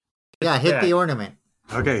Yeah, hit the ornament.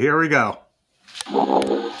 Okay, here we go.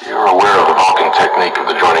 You're aware of the Vulcan technique of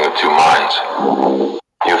the joining of two minds.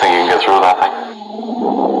 You think you can get through that thing?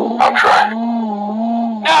 I'll try.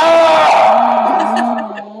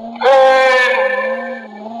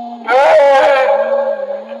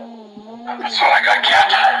 That's all I got,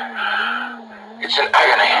 Captain. It's an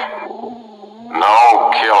agony. No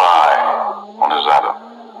kill eye. What is that? A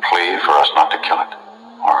plea for us not to kill it?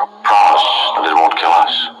 Or a promise that it won't kill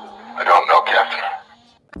us? I don't know, Captain.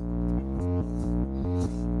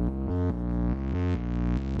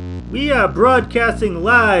 We are broadcasting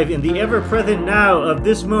live in the ever-present now of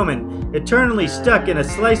this moment, eternally stuck in a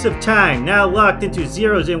slice of time, now locked into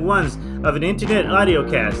zeros and ones of an internet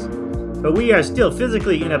audiocast. But we are still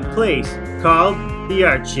physically in a place called the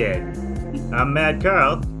Art Shed. I'm Mad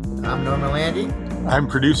Carl. I'm Norman Landy. I'm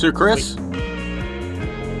producer Chris.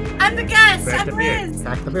 I'm the guest. Back I'm to beer. Liz.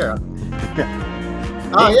 Back to beer.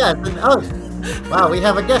 Oh, yeah. Wow, we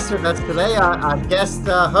have a guest with us today. Our guest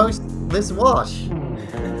host, Liz Walsh.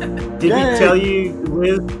 Did we tell you,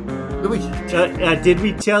 Liz? Did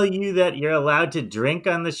we tell you that you're allowed to drink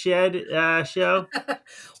on the Shed show? We're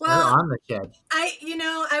Well, on the shed.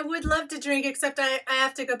 I would love to drink, except I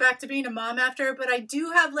have to go back to being a mom after. But I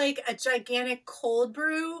do have like a gigantic cold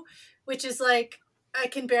brew, which is like I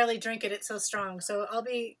can barely drink it. It's so strong. So I'll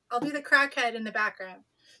be the crackhead in the background.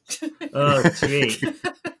 Oh, sweet.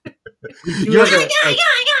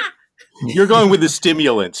 You're going with the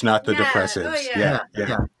stimulants, not the Yeah. depressants. Oh, yeah.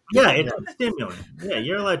 Yeah, it's a stimulant. Yeah,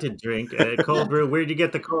 you're allowed to drink cold brew. Where'd you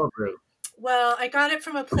get the cold brew? Well, I got it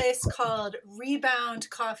from a place called Rebound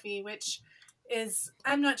Coffee, which is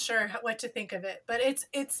I'm not sure what to think of it, but it's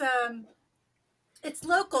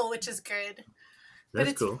local, which is good.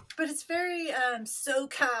 That's cool. But it's very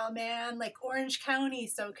SoCal, man, like Orange County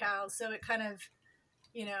SoCal. So it kind of,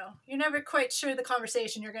 you're never quite sure the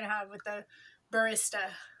conversation you're going to have with the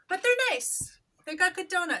barista. But they're nice. They got good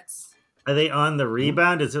donuts. Are they on the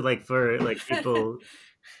rebound? Is it like for like people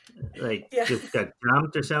just got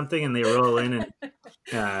dumped or something and they roll in and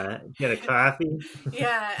get a coffee?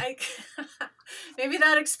 Yeah, maybe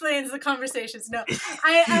that explains the conversations. No,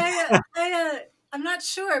 I'm not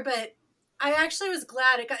sure, but I actually was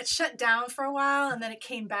glad it got shut down for a while and then it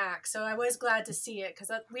came back. So I was glad to see it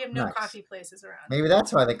because we have no Nice. coffee places around. Maybe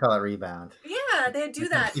that's why they call it Rebound. Yeah, they do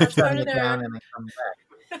that. You That's part shut of it their. down and they come back.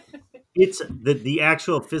 It's the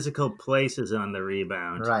actual physical place is on the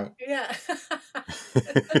rebound. Right. Yeah.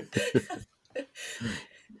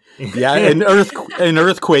 Yeah, an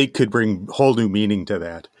earthquake could bring whole new meaning to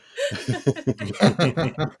that.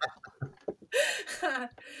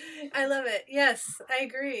 I love it. Yes, I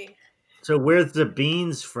agree. So where's the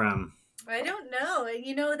beans from? I don't know.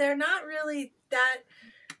 They're not really that,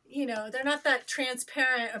 they're not that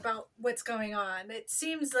transparent about what's going on. It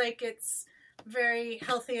seems like it's very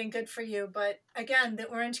healthy and good for you. But again, the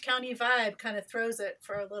Orange County vibe kind of throws it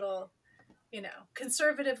for a little,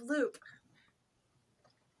 conservative loop.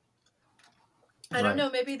 I don't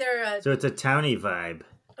know. Maybe they're So it's a towny vibe.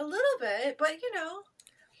 a little bit, but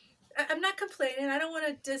I'm not complaining. I don't want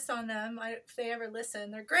to diss on them. If they ever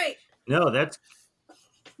listen, they're great. No, that's.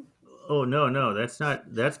 Oh no, that's not.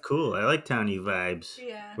 That's cool. I like towny vibes.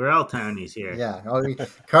 Yeah. We're all townies here. Yeah. Oh,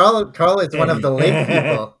 Carl is one of the lake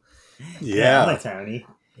people. Yeah, I'm a townie.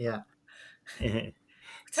 Yeah.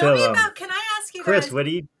 Tell me about. Can I ask you Chris, guys? what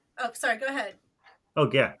do you? Oh, sorry. Go ahead. Oh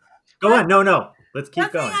yeah, go on. No, let's keep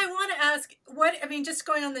One going. thing I want to ask, just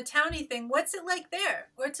going on the townie thing, what's it like there?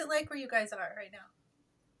 What's it like where you guys are right now?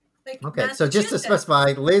 Like Okay, so just to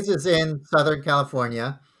specify, Liz is in Southern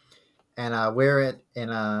California, and we're in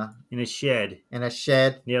a shed. In a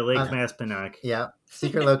shed near Lake Maspinock. Yeah,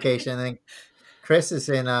 secret location. And Chris is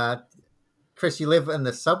in. Chris, you live in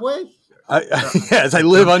the subway? Yes, I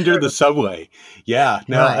live under the subway. Yeah,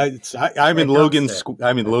 no, Right. I'm in Logan.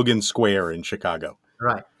 I'm in Logan Square in Chicago.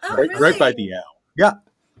 Right. Oh, right, really? right by the L. Yeah.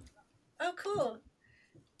 Oh, cool.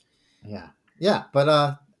 Yeah,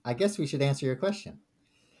 but I guess we should answer your question.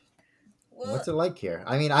 Well, what's it like here?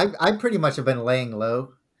 I mean, I pretty much have been laying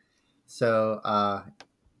low, so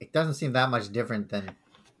it doesn't seem that much different than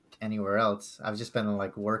anywhere else. I've just been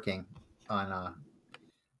like working on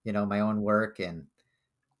my own work and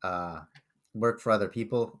work for other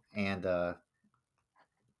people, and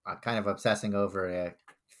kind of obsessing over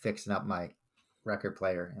fixing up my record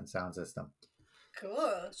player and sound system.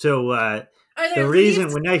 Cool. So the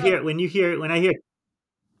reason when I hear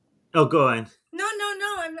oh, go on. No,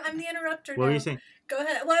 I'm the interrupter. What were you saying? Go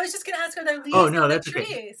ahead. Well, I was just going to ask, are there leaves on the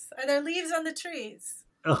trees? Okay. Are there leaves on the trees?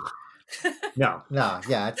 Oh, No, No,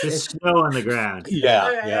 yeah, just snow on the ground. Yeah,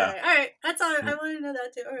 All right, yeah. all right. That's all. I wanted to know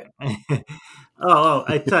that too. All right.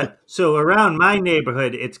 I thought so. Around my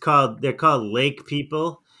neighborhood, they're called lake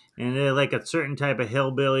people, and they're like a certain type of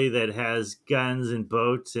hillbilly that has guns and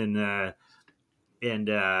boats and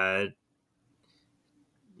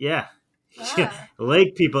yeah, Ah,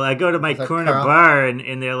 lake people. I go to my It's like corner Carl. bar,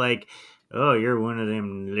 and they're like, "Oh, you're one of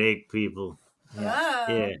them lake people." Yeah.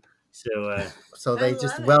 Yeah. So So I they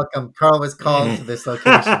just love it. welcome. Carl was called to this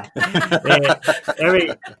location. every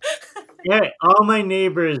yeah, all my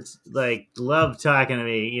neighbors like love talking to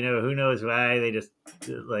me. Who knows why? They just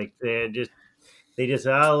like they just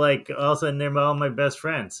all like all of a sudden they're all my best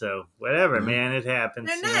friends. So whatever, Mhm. man, it happens.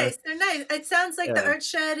 They're nice. They're nice. It sounds like the Yeah. art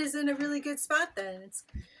shed is in a really good spot. Then it's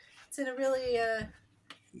in a really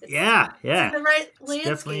it's Yeah, in the right it's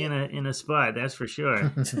definitely landscape. in a spot. That's for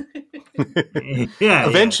sure. Yeah.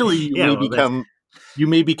 Eventually, Yeah. Well, that's you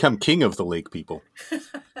may become king of the lake people.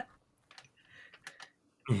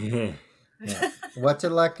 Yeah. What's it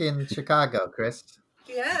like in Chicago, Chris?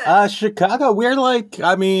 Yeah. Chicago, we're like,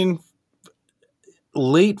 I mean,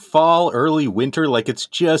 late fall, early winter. Like it's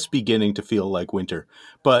just beginning to feel like winter,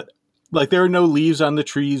 but like there are no leaves on the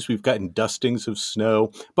trees. We've gotten dustings of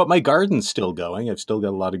snow, but my garden's still going. I've still got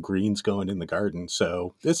a lot of greens going in the garden,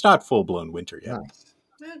 so it's not full blown winter yet. Nice.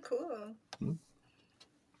 Oh, cool. Hmm.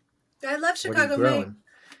 I love What are you Chicago. growing?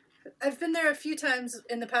 I've been there a few times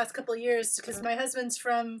in the past couple of years because my husband's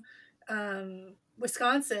from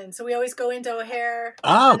Wisconsin, so we always go into O'Hare.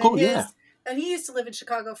 Oh, and cool, then yeah. And he used to live in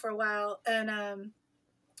Chicago for a while, and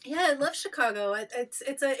yeah, I love Chicago.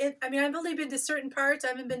 I mean, I've only been to certain parts. I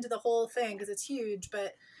haven't been to the whole thing because it's huge,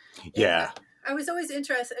 but Yeah. I was always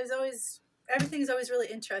interested. Everything's always really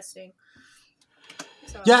interesting.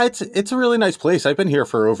 So. Yeah, it's a really nice place. I've been here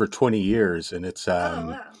for over 20 years, and it's Oh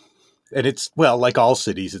wow. and it's, well, like all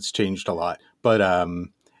cities, it's changed a lot. But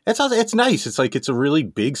it's nice. It's like it's a really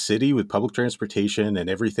big city with public transportation and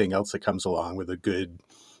everything else that comes along with a good,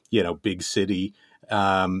 big city.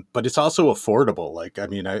 But it's also affordable. Like, I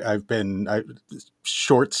mean, I've been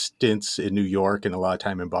short stints in New York and a lot of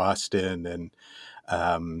time in Boston,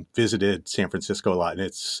 and visited San Francisco a lot, and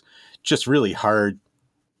it's just really hard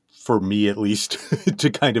for me, at least,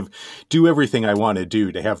 to kind of do everything I want to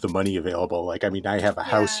do, to have the money available. Like, I mean, I have a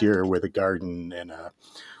house here with a garden and a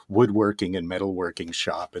woodworking and metalworking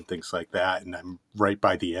shop and things like that. And I'm right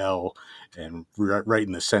by the L and right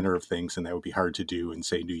in the center of things. And that would be hard to do in,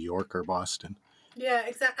 say, New York or Boston. Yeah,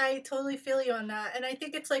 exactly. I totally feel you on that. And I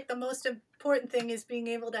think it's like the most important thing is being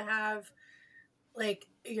able to have like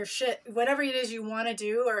your shit, whatever it is you want to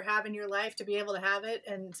do or have in your life, to be able to have it.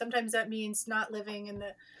 And sometimes that means not living in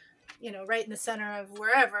the, right in the center of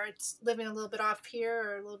wherever. It's living a little bit off here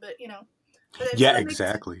or a little bit, but it Yeah, still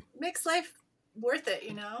exactly. makes life worth it,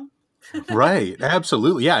 Right.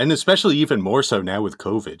 Absolutely. Yeah. And especially even more so now with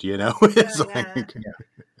COVID, it's like,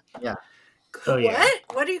 Yeah. Oh, yeah.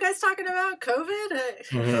 What are you guys talking about? COVID?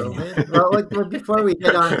 COVID? Well, before we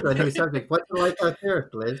get on to a new subject, what's it like out there,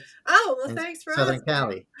 Liz? Oh, well, in thanks for Southern asking.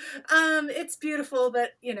 Cali. It's beautiful,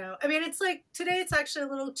 but I mean, it's like today. It's actually a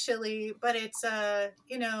little chilly, but it's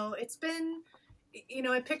it's been,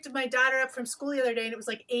 I picked my daughter up from school the other day, and it was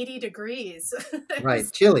like 80 degrees. Right,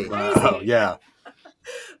 chilly. wow. Yeah.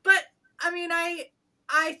 But I mean,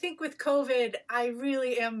 I think with COVID, I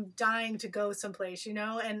really am dying to go someplace,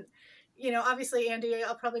 and. Obviously, Andy,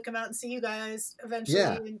 I'll probably come out and see you guys eventually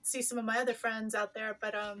and see some of my other friends out there.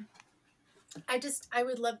 But I just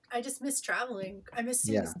miss traveling. I miss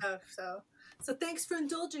seeing stuff. So thanks for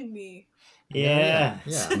indulging me. Yeah.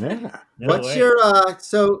 Yeah. What's your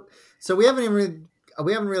so we haven't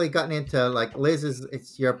really gotten into, like, Liz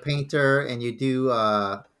it's you're a painter and you do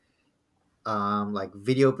like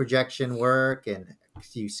video projection work, and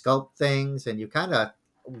you sculpt things, and you kind of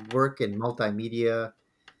work in multimedia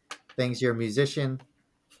things. You're a musician.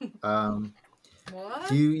 What?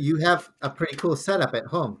 You have a pretty cool setup at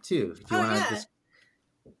home too. Do you want to just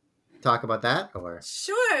talk about that? Or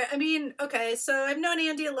Sure. I mean, okay, so I've known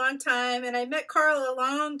Andy a long time, and I met Carl a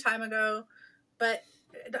long time ago, but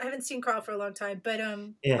I haven't seen Carl for a long time. But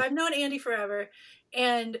I've known Andy forever,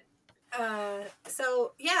 and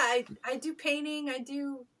so yeah, I do painting. I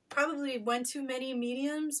do probably one too many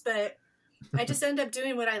mediums, but I just end up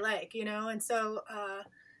doing what I like, and so.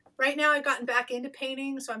 Right now I've gotten back into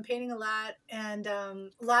painting, so I'm painting a lot, and a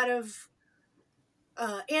lot of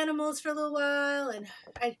animals for a little while, and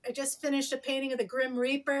I just finished a painting of the Grim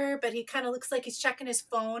Reaper, but he kind of looks like he's checking his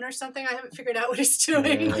phone or something. I haven't figured out what he's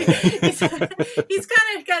doing. Yeah. he's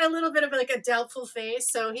kind of got a little bit of like a doubtful face,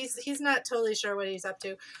 so he's not totally sure what he's up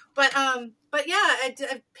to. But yeah,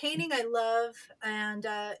 painting I love, and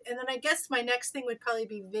then I guess my next thing would probably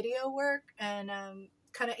be video work and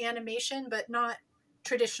kind of animation, but not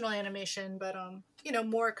traditional animation, but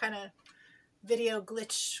more kind of video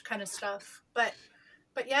glitch kind of stuff.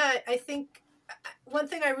 But yeah, I think one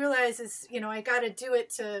thing I realize is, I got to do it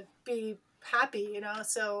to be happy,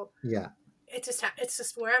 so Yeah. it's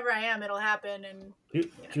just wherever I am, it'll happen. And Do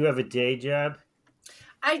you have a day job?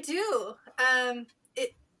 I do.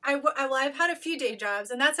 I've had a few day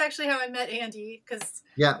jobs, and that's actually how I met Andy, because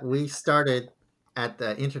Yeah, we started at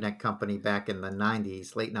the internet company back in the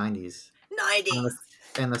 90s, late 90s. 90s.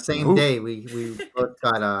 And the same day, we both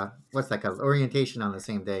got, what's that called? Orientation on the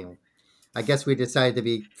same day. I guess we decided to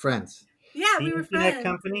be friends. Yeah, The we were internet friends.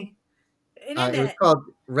 company? It was called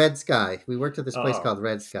Red Sky. We worked at this place Oh. called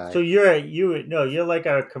Red Sky. So you're like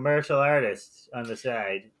a commercial artist on the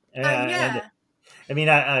side. Yeah. I mean,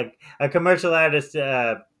 a commercial artist,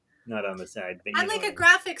 not on the side. But I'm like a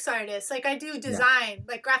graphics artist. Like I do design,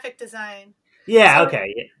 like graphic design. Yeah. So-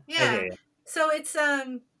 Okay. Yeah. Okay. So it's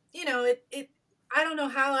it I don't know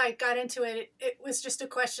how I got into it. It was just a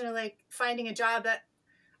question of like finding a job that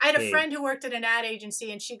I had a Paid. friend who worked at an ad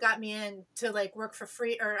agency, and she got me in to like work for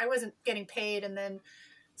free, or I wasn't getting paid, and then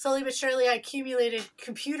slowly but surely I accumulated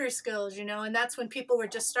computer skills, and that's when people were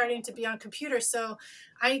just starting to be on computers. So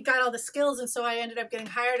I got all the skills, and so I ended up getting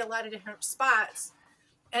hired a lot of different spots.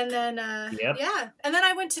 And then Yep. and then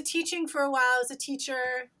I went to teaching for a while. I was a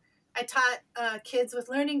teacher. I taught kids with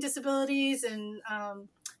learning disabilities and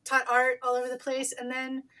taught art all over the place. And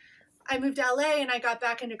then I moved to LA and I got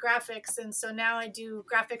back into graphics. And so now I do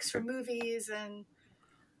graphics for movies. And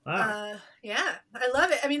Wow. yeah, I love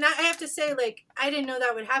it. I mean, I have to say, like, I didn't know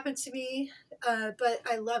that would happen to me, but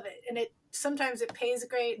I love it. And sometimes it pays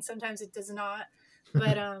great and sometimes it does not.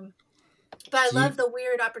 But I love the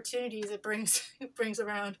weird opportunities it brings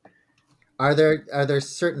around. Are there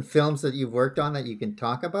certain films that you've worked on that you can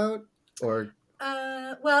talk about, or?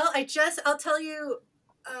 Well, I'll tell you.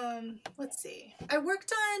 Let's see. I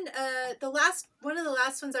worked on one of the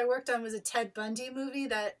last ones I worked on was a Ted Bundy movie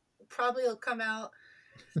that probably will come out.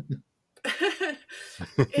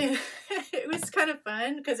 It was kind of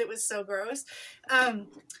fun because it was so gross.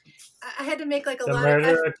 I had to make like a The lot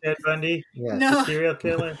murderer of. of Ted Bundy, Yes. No. the serial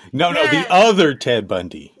killer, No, Yeah. the other Ted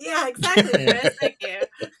Bundy. Yeah, exactly, Chris. Thank you.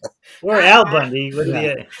 or Al Bundy with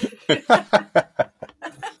Yeah.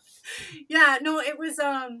 Yeah, no, it was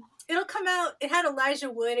it'll come out. It had Elijah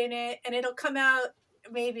Wood in it, and it'll come out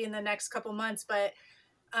maybe in the next couple months, but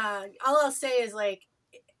all I'll say is like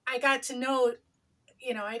I got to know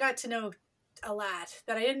a lot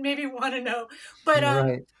that I didn't maybe want to know. But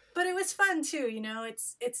Right. but it was fun too,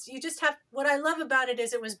 it's you just have, what I love about it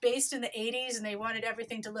is it was based in the 80s and they wanted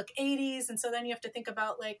everything to look 80s, and so then you have to think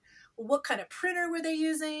about like, well, what kind of printer were they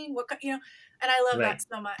using, and I love Right. that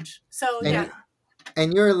so much. So And, yeah.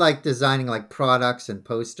 and you're like designing like products and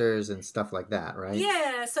posters and stuff like that, right?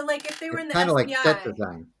 Yeah, so like if they were in the Kind of FBI, like set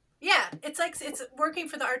design. yeah, it's like it's working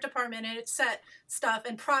for the art department and it's set stuff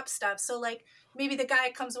and prop stuff. So like maybe the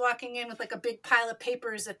guy comes walking in with like a big pile of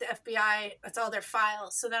papers at the FBI. That's all their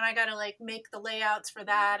files. So then I got to like make the layouts for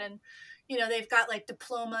that, and they've got like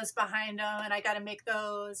diplomas behind them, and I got to make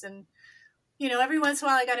those. And every once in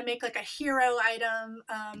a while I got to make like a hero item.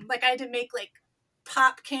 Like I had to make like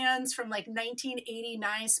pop cans from like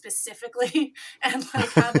 1989 specifically and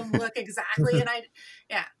like have them look exactly. And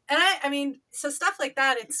I mean, so stuff like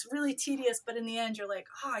that, it's really tedious, but in the end you're like,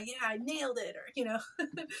 oh yeah, I nailed it, or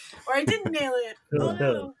or I didn't nail it. Oh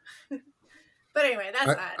no. But anyway, that's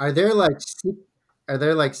that. Are there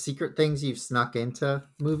like secret things you've snuck into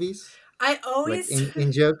movies, I like always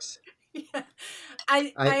in jokes? yeah.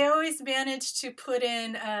 I always managed to put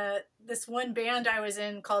in this one band I was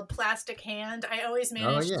in called Plastic Hand. I always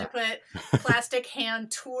managed to put Plastic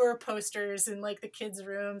Hand tour posters in like the kids'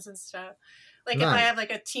 rooms and stuff. Like if I Nice. have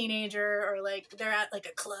like a teenager or like they're at like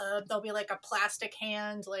a club, there'll be like a Plastic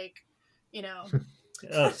Hand, like,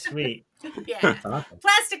 Oh, sweet. yeah. That's awesome.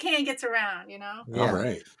 Plastic Hand gets around, Yeah. All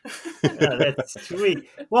right. Oh, that's sweet.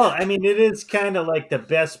 Well, I mean, it is kind of like the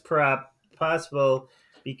best prop possible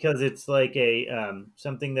because it's like a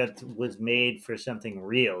something that was made for something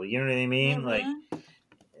real. You know what I mean? Mhm. Like,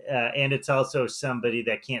 and it's also somebody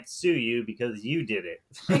that can't sue you because you did it.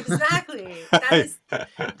 Exactly. That is,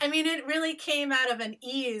 I mean, it really came out of an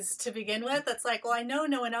ease to begin with. That's like, well, I know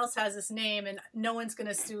no one else has this name and no one's going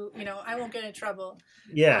to sue, I won't get in trouble.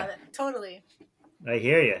 Yeah. Totally. I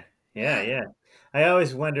hear you. Yeah, Yeah. yeah. I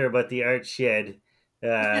always wonder about the art shed.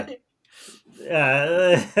 Uh,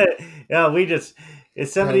 yeah, we just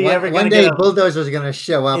is somebody ever One gonna get day a bulldozers are gonna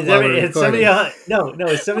show up is while every we're is somebody recording. no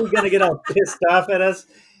is somebody gonna get all pissed off at us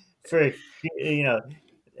for you know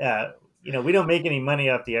we don't make any money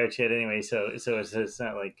off the art shed anyway, so it's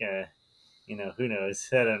not like who knows,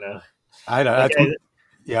 I don't know, I don't. like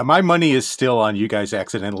Yeah, my money is still on you guys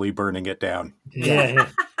accidentally burning it down. Yeah,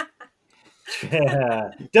 yeah.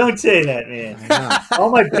 Don't say that, man. I know. All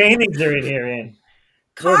my paintings are in here, man.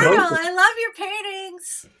 Or Cardinal, most of- I love your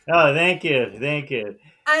paintings. oh, thank you.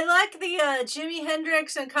 I like the Jimi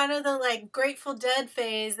Hendrix and kind of the like Grateful Dead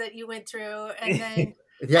phase that you went through, and then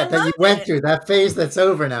Yeah, I that you love went it. through that phase that's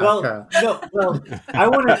over now, Well, Carl. no, well, I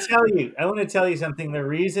want to tell you something. The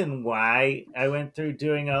reason why I went through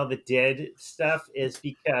doing all the dead stuff is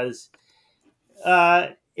because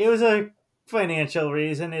it was a financial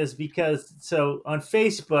reason. Is because so on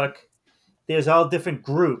Facebook, there's all different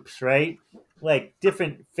groups, right? Like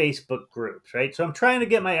different Facebook groups, right? So I'm trying to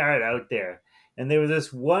get my art out there, and there was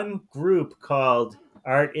this one group called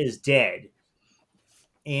Art is Dead,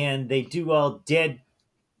 and they do all dead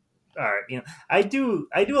art. I do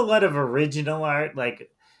a lot of original art,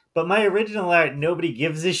 like, but my original art nobody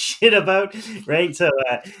gives a shit about, right?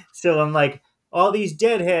 So I'm like, all these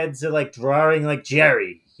deadheads are like drawing like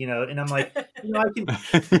Jerry, and I'm like,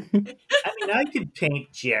 I could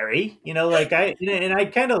paint Jerry, like and I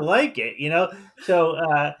kind of like it. So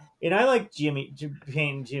and I like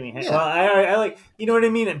painting Jimmy. Well, Yeah. I like, you know what I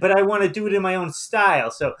mean, but I want to do it in my own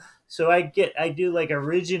style. So I do like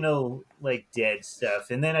original like dead stuff,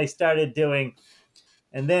 and then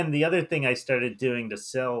and then the other thing I started doing to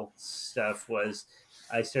sell stuff was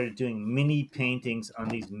I started doing mini paintings on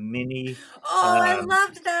these mini Oh, I um,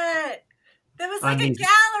 loved that. That was on like a these.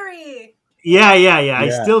 gallery. Yeah. I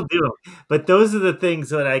Yeah. still do, but those are the things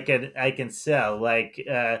that I can sell. Like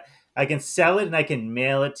I can sell it and I can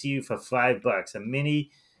mail it to you for $5. A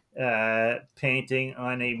mini painting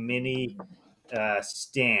on a mini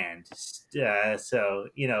stand.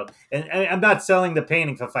 And I'm not selling the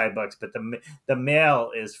painting for $5, but the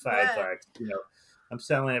mail is five Yeah. bucks. I'm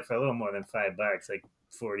selling it for a little more than $5, like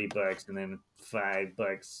 $40, and then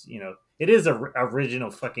 $5. It is a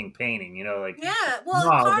original fucking painting. Like Yeah. Well,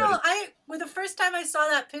 small, but Carl, the first time I saw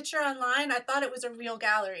that picture online, I thought it was a real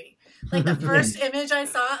gallery. Like the first image I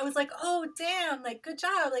saw, I was like, "Oh, damn! Like, good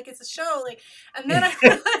job! Like, it's a show!" Like, and then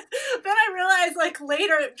I realized like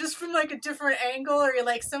later, just from like a different angle, or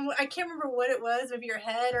like I can't remember what it was, maybe your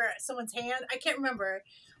head or someone's hand. I can't remember.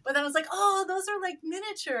 But I was like, "Oh, those are like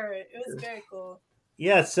miniature." It was very cool.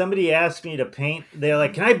 Yeah, somebody asked me to paint. They're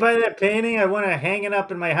like, "Can I buy that painting? I want to hang it up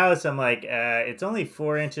in my house." I'm like, "It's only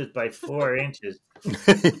 4 inches by 4 inches."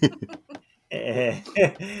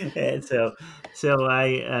 And so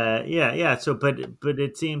yeah. So, but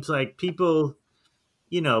it seems like people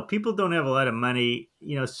don't have a lot of money.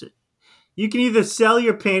 You can either sell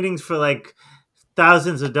your paintings for like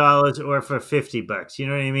thousands of dollars or for $50. You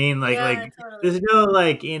know what I mean? Yeah, there's totally. no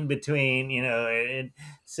like in between. And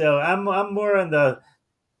so I'm more on the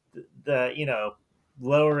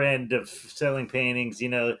lower end of selling paintings.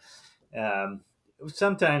 Um,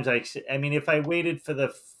 Sometimes I mean, if I waited for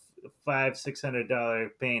the $500-600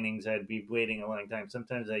 paintings, I'd be waiting a long time.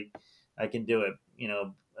 Sometimes I can do it.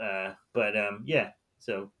 But yeah.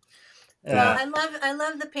 So Well, Yeah. I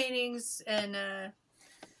love the paintings, and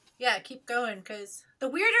yeah, keep going, because the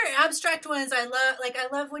weirder abstract ones I love. Like,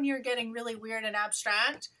 I love when you're getting really weird and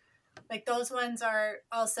abstract. Like, those ones are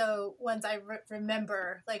also ones I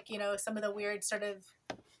remember. Like, some of the weird sort of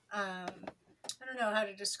I don't know how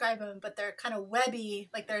to describe them, but they're kind of webby.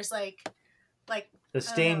 Like, there's like the I don't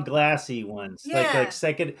stained know. glassy ones, like Yeah.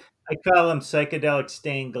 I call them psychedelic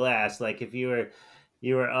stained glass. Like if you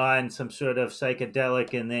were on some sort of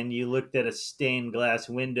psychedelic, and then you looked at a stained glass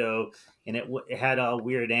window, and it had all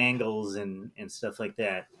weird angles and stuff like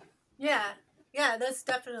that. Yeah. Yeah, that's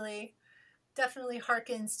definitely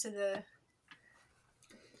harkens to the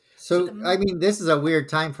So, I mean, this is a weird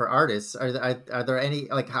time for artists. Are there any,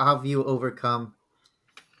 like, how have you overcome?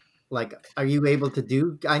 Like, are you able to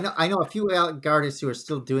do? I know a few artists who are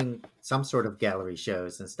still doing some sort of gallery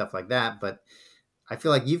shows and stuff like that, but I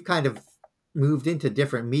feel like you've kind of moved into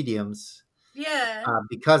different mediums Yeah.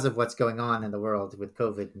 because of what's going on in the world with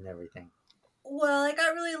COVID and everything. Well, I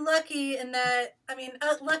got really lucky in that, I mean,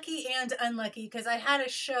 lucky and unlucky, because I had a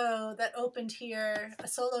show that opened here, a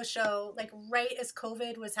solo show, like right as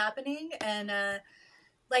COVID was happening. And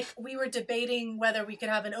like we were debating whether we could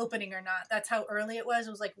have an opening or not. That's how early it was.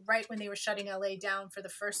 It was like right when they were shutting LA down for the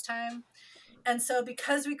first time. And so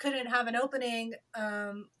because we couldn't have an opening,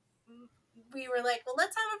 we were like, well,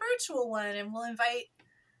 let's have a virtual one, and we'll invite,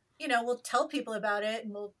 we'll tell people about it,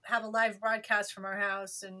 and we'll have a live broadcast from our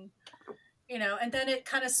house, and and then it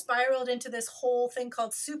kind of spiraled into this whole thing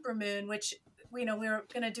called Supermoon, which we were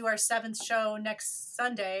going to do our 7th show next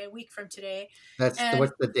Sunday, a week from today. What's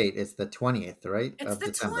the date? It's the 20th, right? It's of the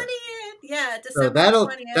December. 20th. Yeah, So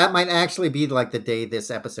December 20th. that might actually be like the day this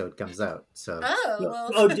episode comes out. So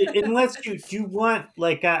unless you want,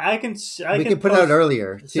 like, I can put it out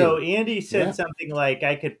earlier too. So Andy said something like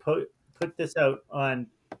I could put this out on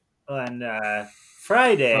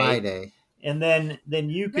Friday, and then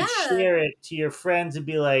you could share it to your friends and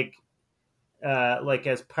be like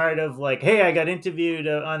as part of like, hey, I got interviewed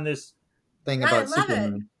on this thing about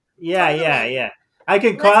Supermoon. Yeah, totally. Yeah. I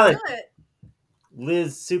can call it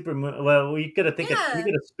Liz Supermoon. Well, we gotta we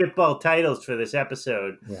gotta spitball titles for this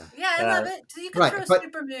episode. Yeah, I love it. So you can throw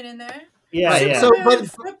Supermoon in there. Yeah, Supermoon, So, but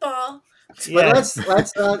football. But let's do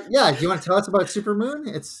you want to tell us about Supermoon?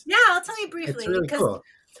 I'll tell you briefly. It's really cool.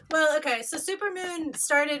 Well, okay, so Supermoon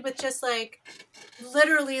started with just like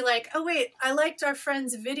literally like, oh wait, I liked our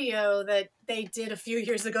friend's video that they did a few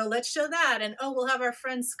years ago. Let's show that. And we'll have our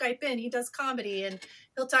friend Skype in. He does comedy and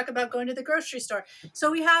he'll talk about going to the grocery store. So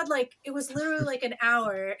we had it was literally like an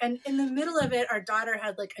hour. And in the middle of it, our daughter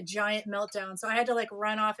had like a giant meltdown. So I had to like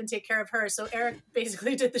run off and take care of her. So Eric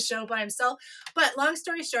basically did the show by himself. But long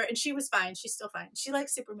story short, and she was fine. She's still fine. She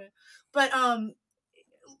likes Supermoon. But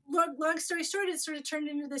long story short, it sort of turned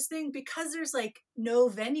into this thing because there's like no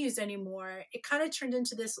venues anymore. It kind of turned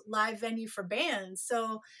into this live venue for bands.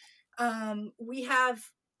 So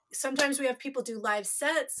sometimes we have people do live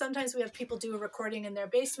sets. Sometimes we have people do a recording in their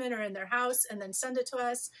basement or in their house and then send it to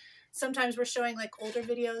us. Sometimes we're showing like older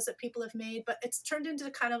videos that people have made, but it's turned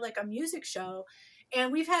into kind of like a music show.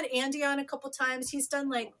 And we've had Andy on a couple times. He's done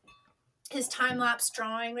like his time-lapse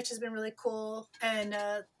drawing, which has been really cool. And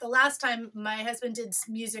the last time my husband did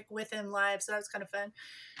music with him live, so that was kind of fun.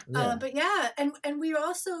 But and we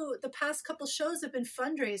also, the past couple shows have been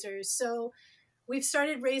fundraisers. So we've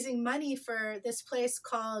started raising money for this place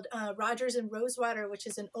called Rogers and Rosewater, which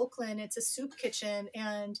is in Oakland. It's a soup kitchen,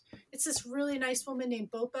 and it's this really nice woman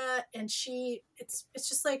named Bopa, and it's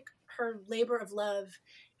just like her labor of love.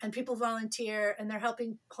 And people volunteer, and they're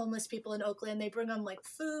helping homeless people in Oakland. They bring them like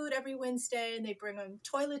food every Wednesday, and they bring them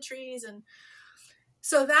toiletries. And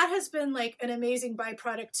so that has been like an amazing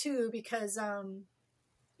byproduct too, because,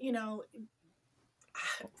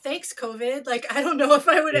 thanks COVID. Like, I don't know if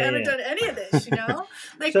I would have ever done any of this,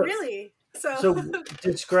 like really. So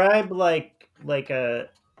describe like a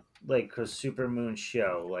Supermoon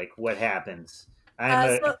show. Like what happens?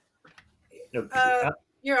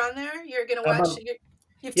 You're on there. You're going to watch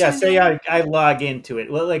I log into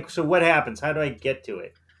it. Well, so what happens? How do I get to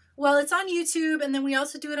it? Well, it's on YouTube, and then we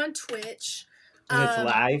also do it on Twitch. And it's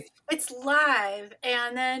live? It's live,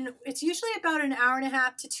 and then it's usually about an hour and a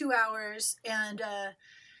half to 2 hours, and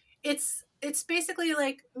it's basically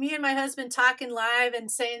like me and my husband talking live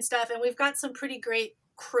and saying stuff, and we've got some pretty great,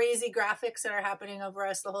 crazy graphics that are happening over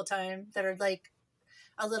us the whole time that are like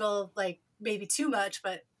a little like maybe too much,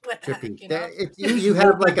 but what the heck, you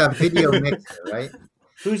have like a video mixer, right?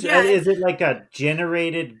 Is it like a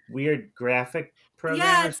generated weird graphic program?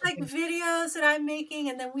 Yeah, it's like videos that I'm making,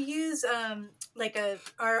 and then we use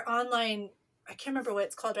our online, I can't remember what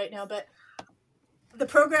it's called right now, but the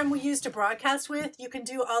program we use to broadcast with, you can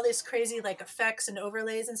do all this crazy like effects and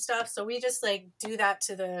overlays and stuff. So we just like do that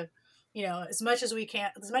to the, as much as we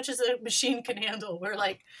can, as much as the machine can handle. We're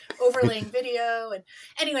like overlaying video, and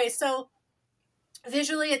anyway, so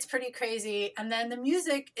visually it's pretty crazy. And then the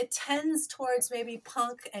music, it tends towards maybe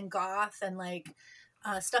punk and goth and like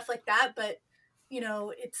stuff like that, but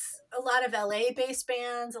it's a lot of LA based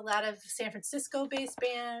bands, a lot of San Francisco based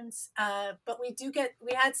bands, but we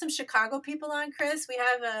had some Chicago people on, Chris. We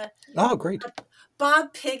have great.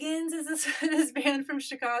 Bob Piggins is this band from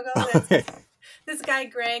Chicago. This guy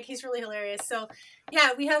Greg, he's really hilarious. So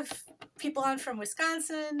yeah, we have people on from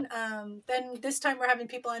Wisconsin. Then this time we're having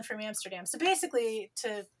people on from Amsterdam. So basically,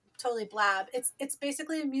 to totally blab, it's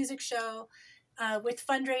basically a music show with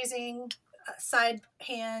fundraising side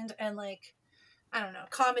hand and like, I don't know,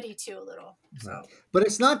 comedy too a little. So, but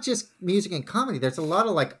it's not just music and comedy. There's a lot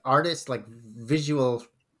of like artists, like visual,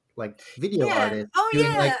 like video artists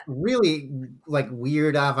doing like really like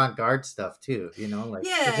weird avant-garde stuff too. Like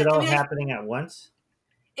is it all happening at once?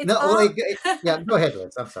 Go ahead,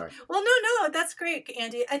 Liz. I'm sorry. Well, no, that's great,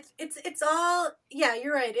 Andy. It's all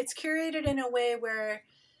you're right. It's curated in a way where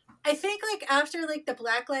I think like after like the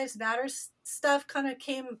Black Lives Matter stuff kind of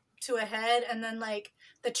came to a head, and then like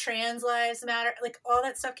the Trans Lives Matter, like all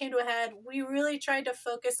that stuff came to a head, we really tried to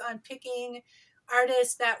focus on picking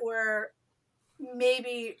artists that were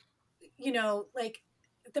maybe, you know, like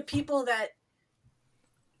the people that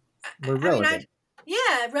We're relevant.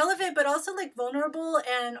 yeah, relevant, but also like vulnerable,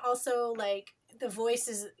 and also like the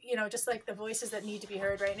voices, you know, just like the voices that need to be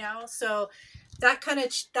heard right now. So that kind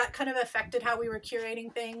of affected how we were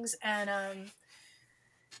curating things. And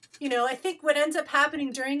you know, I think what ends up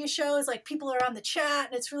happening during a show is like people are on the chat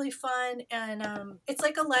and it's really fun, and it's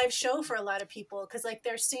like a live show for a lot of people because like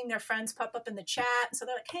they're seeing their friends pop up in the chat, and so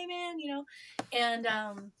they're like, hey man, you know. And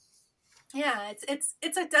yeah,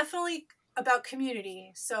 it's a definitely about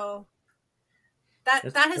community. So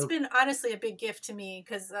that has been honestly a big gift to me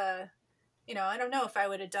because you know, I don't know if I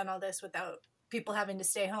would have done all this without people having to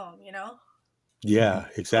stay home, you know. Yeah,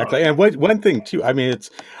 exactly. And one thing too, I mean, it's,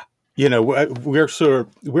 you know,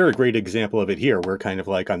 we're a great example of it here. We're kind of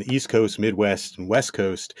like on the East Coast, Midwest, and West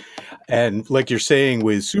Coast, and like you're saying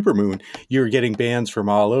with Supermoon, you're getting bands from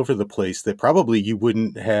all over the place that probably you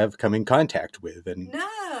wouldn't have come in contact with. And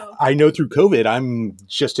No. I know through COVID, I'm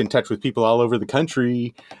just in touch with people all over the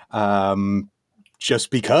country.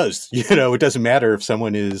 Just because, you know, it doesn't matter if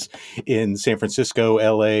someone is in San Francisco,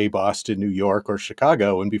 LA, Boston, New York, or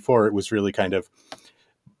Chicago. And before, it was really kind of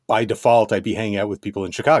by default, I'd be hanging out with people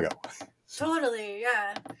in Chicago. Totally,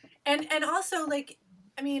 yeah. And also, like,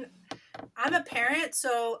 I mean, I'm a parent,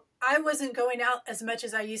 so I wasn't going out as much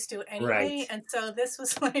as I used to anyway. Right. And so this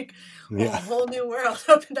was like a Yeah. whole new world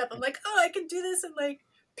opened up. I'm like, oh, I can do this and like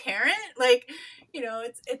parent, like, you know,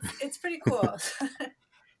 it's pretty cool.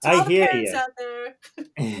 To I all the hear parents you. out there,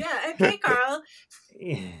 yeah. Okay, Carl.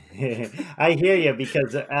 I hear you,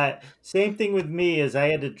 because same thing with me, is I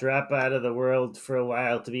had to drop out of the world for a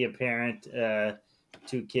while to be a parent,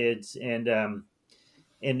 2 kids, and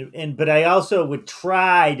but I also would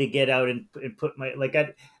try to get out and put my, like,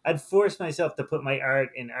 I'd force myself to put my art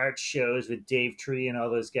in art shows with Dave Tree and all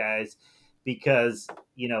those guys, because,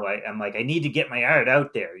 you know, I'm like, I need to get my art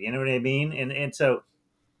out there, you know what I mean? And so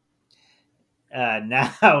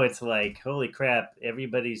now it's like, holy crap,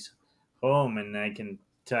 everybody's home and I can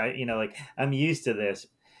you know, like, I'm used to this,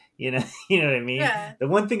 you know. You know what I mean? Yeah, The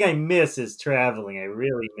one thing I miss is traveling. I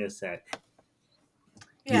really miss that.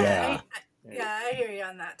 yeah, Yeah. I hear you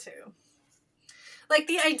on that too. Like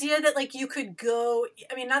the idea that like you could go,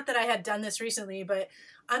 I mean, not that I had done this recently, but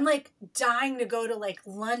I'm like dying to go to like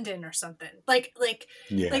London or something, like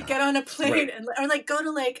Yeah. get on a plane Right. and, or like go to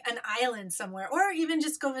like an island somewhere, or even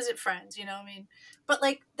just go visit friends, you know what I mean? But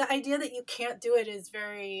like the idea that you can't do it is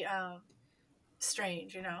very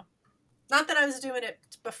strange, you know. Not that I was doing it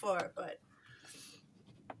before, but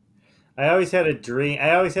I always had a dream.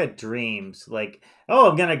 I always had dreams like, oh,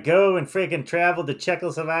 I'm gonna go and freaking travel to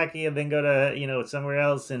Czechoslovakia, and then go to, you know, somewhere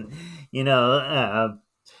else, and you know,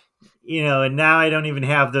 and now I don't even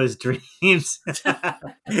have those dreams.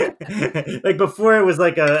 Like before, it was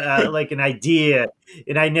like like an idea,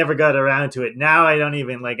 and I never got around to it. Now I don't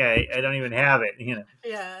even, like, I don't even have it. You know.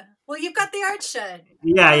 yeah. Well, you've got the art shed.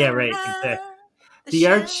 Yeah, yeah, La, right, la, exactly. the The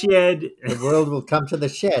art shed. shed. The world will come to the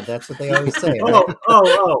shed. That's what they always say, right?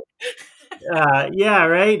 Oh. Yeah,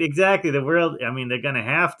 right, exactly. The world. I mean, they're gonna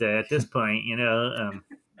have to at this point. You know,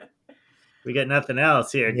 we got nothing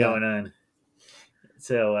else here Yeah. going on.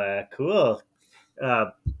 So cool.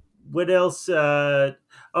 What else? So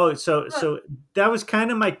that was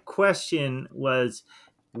kind of my question, was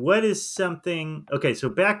what is something? Okay, so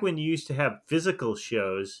back when you used to have physical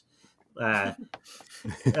shows, uh,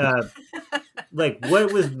 like,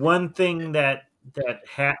 what was one thing that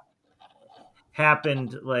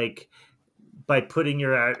happened, like, by putting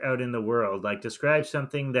your art out in the world? Like, describe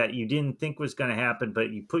something that you didn't think was going to happen, but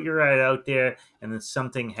you put your art out there, and then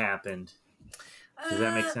something happened. Does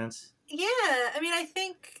that make Uh, sense? yeah. I mean, I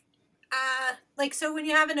think, like, so when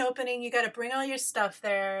you have an opening, you got to bring all your stuff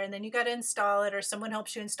there, and then you got to install it, or someone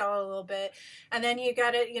helps you install it a little bit, and then you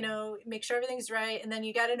got to, you know, make sure everything's right, and then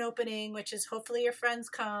you got an opening, which is hopefully your friends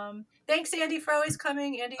come. Thanks, Andy, for always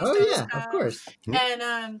coming. Andy used Oh to always yeah, of come, course.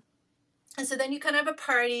 and so then you kind of have a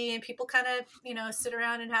party, and people kind of, you know, sit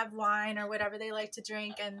around and have wine or whatever they like to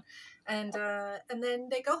drink, and then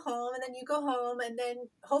they go home, and then you go home, and then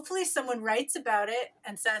hopefully someone writes about it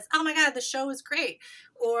and says, "Oh my God, the show was great,"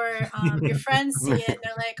 or your friends see it and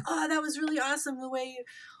they're like, "Oh, that was really awesome the way you."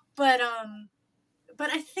 But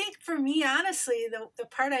I think for me, honestly, the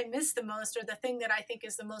part I miss the most, or the thing that I think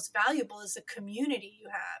is the most valuable, is the community you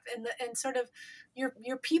have, and sort of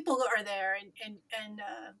your people are there, and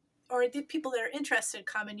or the people that are interested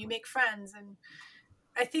come, and you make friends, and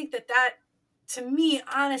I think that to me,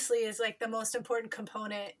 honestly, is like the most important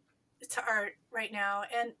component to art right now,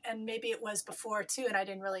 and maybe it was before too, and I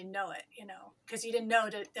didn't really know it, you know, because you didn't know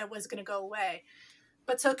that was going to go away.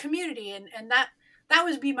 But so community, and that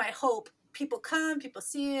would be my hope people come, people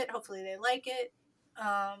see it, hopefully they like it.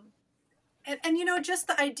 And you know, just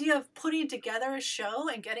the idea of putting together a show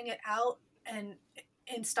and getting it out and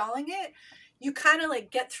installing it, you kind of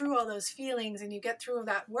like get through all those feelings and you get through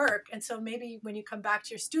that work. And so maybe when you come back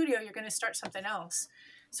to your studio, you're going to start something else.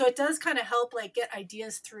 So it does kind of help like get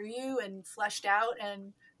ideas through you and fleshed out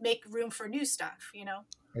and make room for new stuff, you know?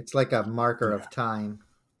 It's like a marker of time,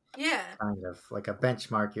 Yeah. kind of like a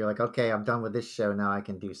benchmark. You're like, okay, I'm done with this show. Now I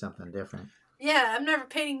can do something different. Yeah, I'm never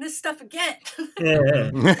painting this stuff again.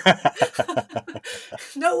 Yeah.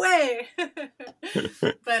 No way.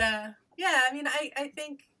 But yeah, I mean, I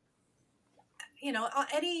think, you know,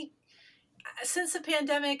 since the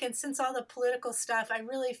pandemic and since all the political stuff, I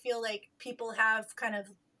really feel like people have kind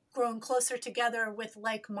of grown closer together with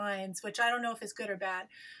like minds, which I don't know if is good or bad,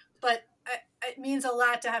 but it means a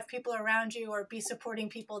lot to have people around you or be supporting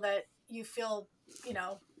people that you feel, you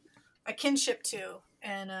know, a kinship to.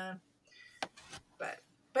 And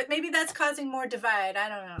but maybe that's causing more divide. I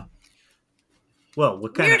don't know. Well,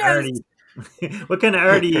 what kind of art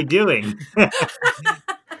are you doing?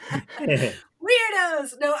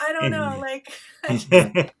 Weirdos. No, I don't know. Like,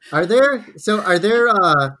 Are there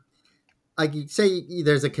like you say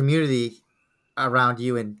there's a community around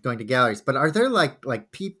you and going to galleries, but are there like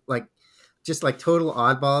people like just like total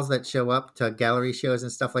oddballs that show up to gallery shows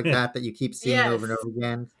and stuff like that you keep seeing over and over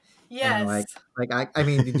again? Yes. And I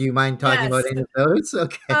mean, do you mind talking about any of those?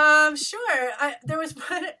 Okay. Sure. There was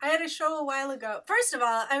one. I had a show a while ago. First of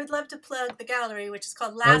all, I would love to plug the gallery, which is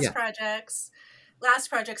called Last Projects. Last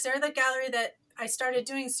Projects. They're the gallery that I started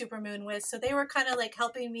doing Supermoon with. So they were kind of like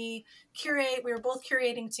helping me curate. We were both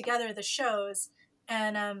curating together the shows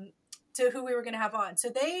and to who we were going to have on. So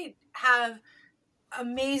they have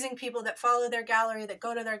amazing people that follow their gallery, that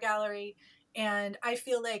go to their gallery. And I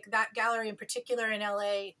feel like that gallery in particular in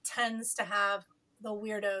LA tends to have the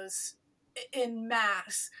weirdos in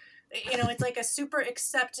mass. You know, it's like a super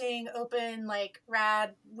accepting, open, like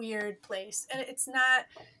rad, weird place. And it's not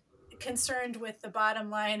concerned with the bottom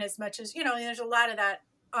line as much as, you know, there's a lot of that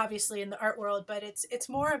obviously in the art world, but it's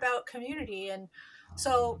more about community. And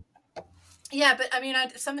so, yeah, but I mean,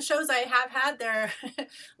 some shows I have had there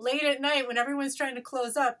late at night when everyone's trying to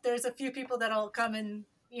close up, there's a few people that'll come and,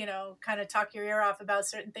 you know, kind of talk your ear off about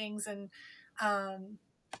certain things. And,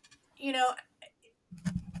 you know,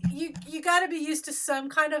 you got to be used to some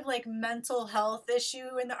kind of like mental health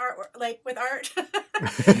issue in the art, like with art.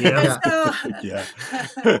 Yeah.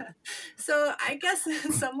 So I guess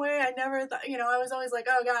in some way I never thought, you know, I was always like,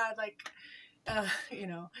 oh God, like, you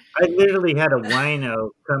know. I literally had a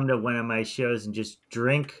wino come to one of my shows and just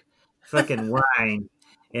drink fucking wine.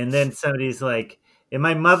 And then somebody's like, and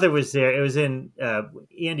my mother was there. It was in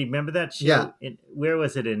Andy. Remember that show? Yeah. Where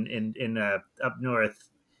was it? In up north.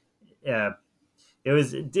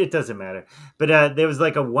 It doesn't matter. But there was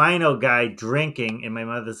like a wino guy drinking, and my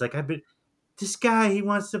mother's like, this guy,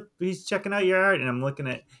 he's checking out your art, and I'm looking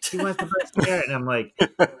at, he wants to buy some art, and I'm like,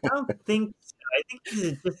 I don't think so. I think this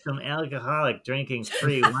is just some alcoholic drinking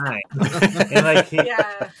free wine. And like,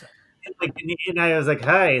 and I was like,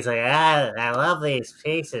 hi. He's like, I love these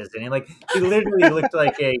faces. And he literally looked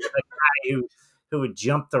like a guy who would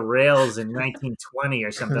jump the rails in 1920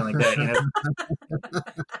 or something like that,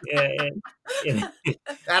 you know?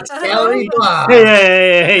 That's Gallery Bob.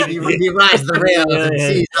 Yeah. He rides the rails and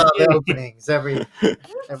sees all the openings every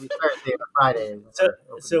Thursday or Friday.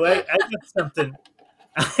 So I got something.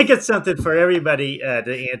 I got something for everybody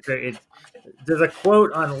to answer. There's a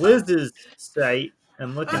quote on Liz's site.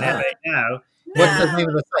 I'm looking at right now. What's the name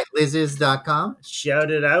of the site? Liz's.com?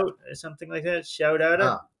 Shout it out or something like that. Shout out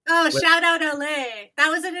it. Shout out LA. That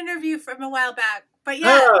was an interview from a while back. But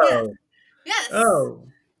yes. Oh.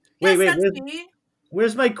 Wait.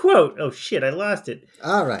 Where's my quote? Oh shit, I lost it.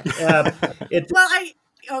 All right. Go ahead. It's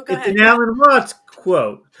an Alan Watts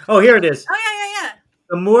quote. Oh, here it is. Oh yeah.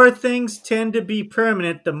 The more things tend to be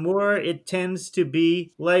permanent, the more it tends to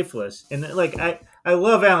be lifeless. And like I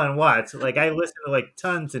love Alan Watts. Like I listen to like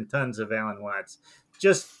tons and tons of Alan Watts.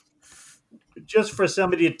 Just for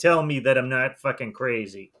somebody to tell me that I'm not fucking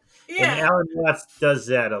crazy. Yeah. And Alan Watts does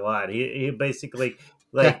that a lot. He basically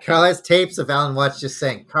like Carl has tapes of Alan Watts just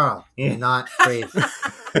saying, "Carl, you're not crazy."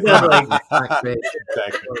 Not crazy.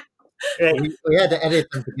 Exactly. Right. We had to edit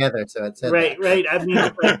them together, so it said right. I mean,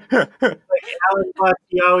 like Alan Watts,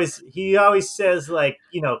 he always says, like,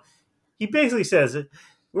 you know, he basically says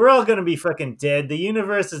we're all going to be fucking dead. The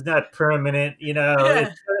universe is not permanent, you know.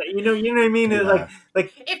 It's, you know what I mean? Yeah.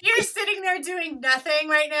 Like if you're sitting there doing nothing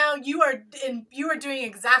right now, you are doing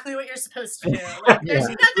exactly what you're supposed to do. Like, there's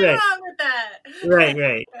nothing wrong with that.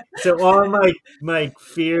 Right. So all my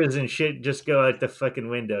fears and shit just go out the fucking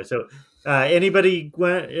window. So Anybody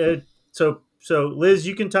want? So Liz,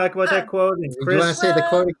 you can talk about that quote, and Do you want to Chris. say the Well,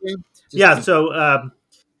 quote again? Yeah. So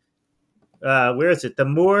where is it? The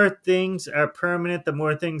more things are permanent, the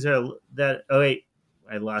more things are that. Oh wait,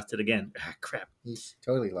 I lost it again. Ah, crap. He's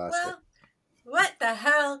totally lost it. well, what the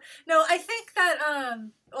hell? No, I think that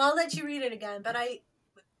well, I'll let you read it again, but I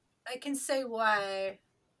can say why.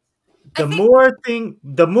 I The think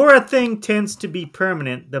more a thing tends to be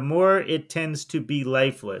permanent, the more it tends to be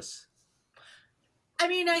lifeless. I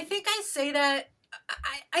mean, I think I say that.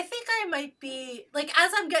 I think I might be like,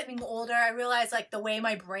 as I'm getting older, I realize like the way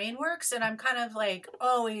my brain works, and I'm kind of like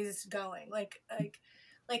always going like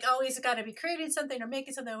always got to be creating something or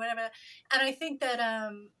making something or whatever. And I think that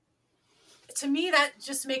to me that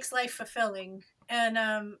just makes life fulfilling. And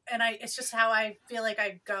I it's just how I feel like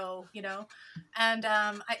I go, you know. And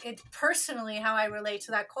it personally, how I relate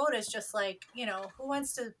to that quote is just like, you know, who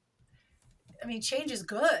wants to, I mean, change is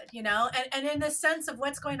good, you know, and in the sense of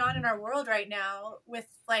what's going on in our world right now with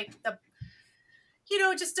like the, you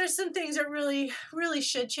know, just there's some things that really, really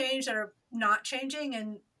should change that are not changing.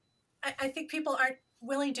 And I think people aren't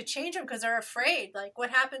willing to change them because they're afraid, like what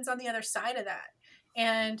happens on the other side of that.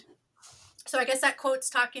 And so I guess that quote's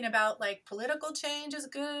talking about like political change is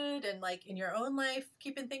good, and like in your own life,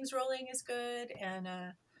 keeping things rolling is good. And,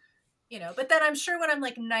 you know, but then I'm sure when I'm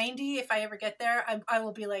like 90, if I ever get there, I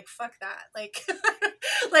will be like, fuck that. Like,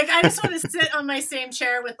 like I just want to sit on my same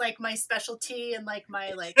chair with like my specialty and like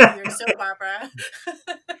my like weird soap opera.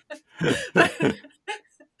 But,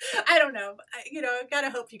 I don't know. You know, I gotta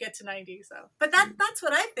hope you get to 90. So, but that's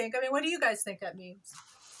what I think. I mean, what do you guys think that means?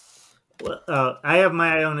 Well, I have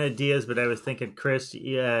my own ideas, but I was thinking, Chris,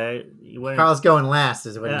 you want Carl's going last,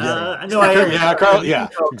 is what he's saying. no, I have, Yeah, Carl. Yeah,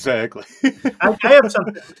 exactly. I have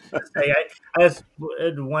something to say. I just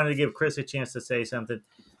wanted to give Chris a chance to say something.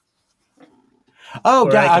 Oh,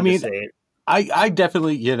 Or yeah. I I can mean, just say it. I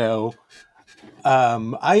definitely,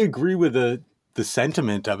 I agree with the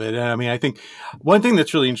sentiment of it. And I mean, I think one thing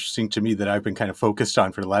that's really interesting to me that I've been kind of focused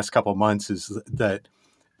on for the last couple of months is that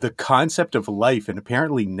the concept of life, and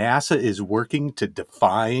apparently NASA is working to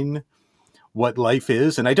define what life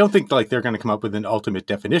is. And I don't think like they're going to come up with an ultimate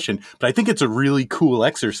definition, but I think it's a really cool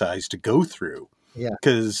exercise to go through. Yeah.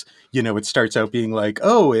 Because, it starts out being like,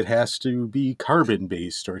 oh, it has to be carbon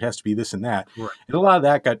based or it has to be this and that. Right. And a lot of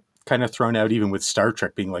that got kind of thrown out even with Star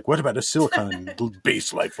Trek being like, what about a silicon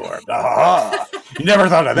based life form? Ah, you never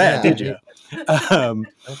thought of that, did you?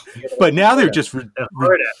 But now they're just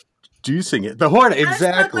reducing it. The Horta, exactly.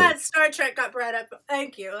 I'm so glad Star Trek got brought up.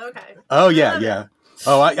 Thank you. Okay. Oh, yeah, yeah.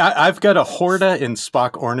 Oh, I've got a Horta and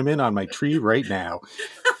Spock ornament on my tree right now.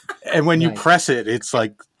 And when you press it, it's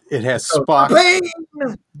like it has Spock. Bang!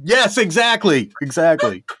 Yes, exactly.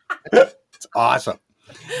 Exactly. It's awesome.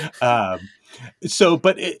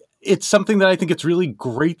 But it's something that I think it's really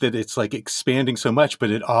great that it's like expanding so much,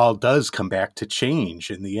 but it all does come back to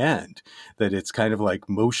change in the end. That it's kind of like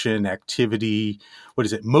motion, activity. What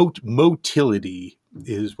is it? Motility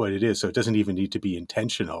is what it is. So it doesn't even need to be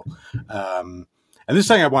intentional. And this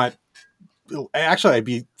thing actually, I'd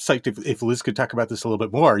be psyched if Liz could talk about this a little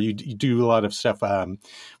bit more. You do a lot of stuff when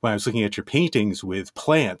I was looking at your paintings with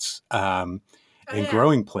plants and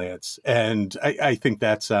growing plants. And I think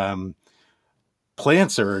that's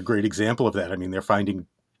plants are a great example of that. I mean, they're finding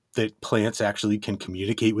that plants actually can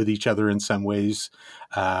communicate with each other in some ways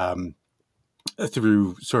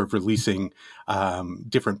through sort of releasing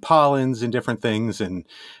different pollens and different things and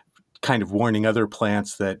kind of warning other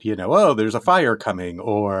plants that, oh, there's a fire coming,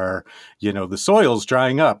 or, the soil's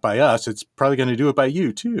drying up by us. It's probably going to do it by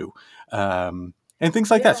you too. And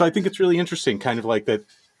things like that. So I think it's really interesting, kind of like that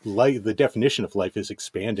the definition of life is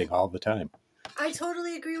expanding all the time. I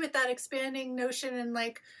totally agree with that expanding notion. And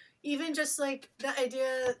like, even just like the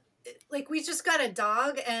idea, like we just got a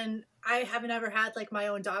dog and I haven't ever had like my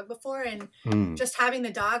own dog before. And just having the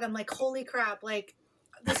dog, I'm like, holy crap, like,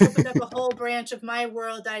 this opened up a whole branch of my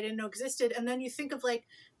world that I didn't know existed. And then you think of like,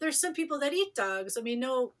 there's some people that eat dogs. I mean,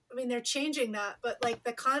 they're changing that, but like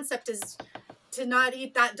the concept is to not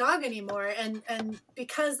eat that dog anymore. And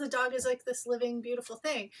because the dog is like this living, beautiful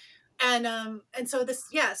thing. And so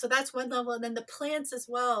so that's one level. And then the plants as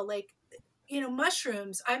well, like,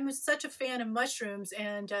 mushrooms. I'm such a fan of mushrooms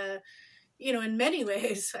and, in many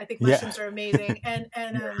ways, I think mushrooms are amazing. And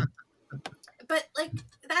but like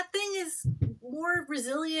that thing is more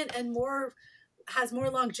resilient and has more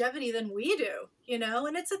longevity than we do,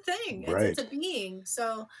 and it's a thing. It's a being.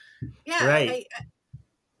 So yeah,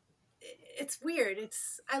 it's weird.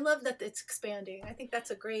 I love that it's expanding. I think that's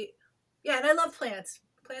a great, and I love plants.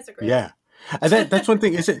 Plants are great. Yeah. That's one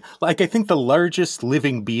thing. Is it like I think the largest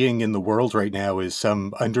living being in the world right now is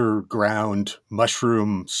some underground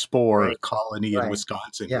mushroom spore Right. colony in Right.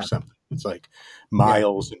 Wisconsin Yeah. or something. It's like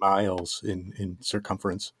miles and miles in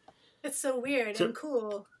circumference. It's so weird So- and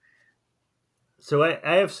cool. So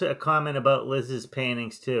I have a comment about Liz's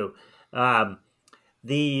paintings too.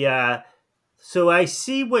 So I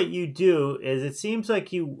see what you do is it seems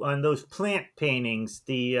like you on those plant paintings,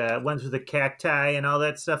 the ones with the cacti and all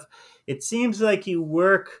that stuff. It seems like you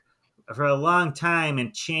work for a long time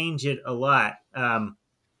and change it a lot, and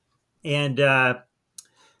it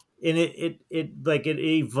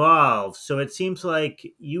evolves. So it seems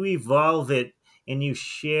like you evolve it and you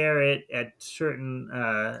share it at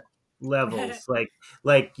certain levels,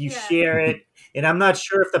 like you Yeah. share it, and I'm not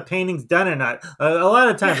sure if the painting's done or not. A lot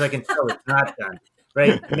of times I can tell it's not done,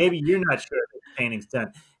 right? Maybe you're not sure if the painting's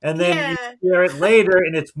done, and then you Yeah. share it later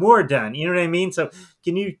and it's more done. You know what I mean? So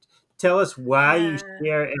can you tell us why you Yeah.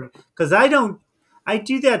 share? Because I don't. I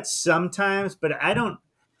do that sometimes, but I don't.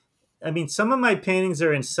 I mean, some of my paintings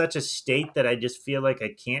are in such a state that I just feel like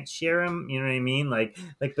I can't share them. You know what I mean?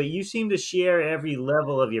 But you seem to share every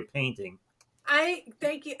level of your painting. I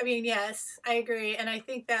thank you. I mean, yes, I agree, and I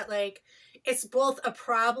think that like it's both a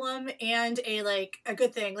problem and a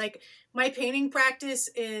good thing. Like my painting practice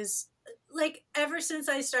is like ever since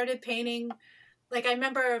I started painting, like I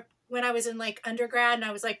remember when I was in like undergrad and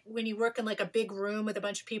I was like when you work in like a big room with a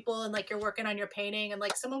bunch of people and like you're working on your painting and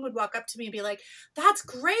like someone would walk up to me and be like, "That's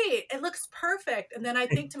great. It looks perfect." And then I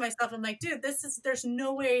think to myself, I'm like, "Dude, there's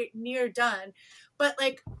no way near done." But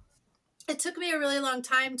like it took me a really long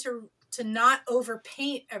time to not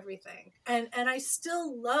overpaint everything. And I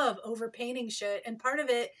still love overpainting shit. And part of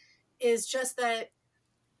it is just that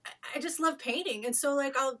I just love painting. And so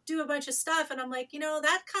like I'll do a bunch of stuff and I'm like,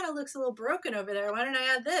 that kind of looks a little broken over there. Why don't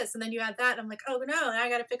I add this? And then you add that and I'm like, oh no, I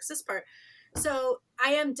gotta fix this part. So I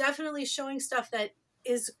am definitely showing stuff that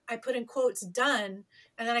is, I put in quotes, done,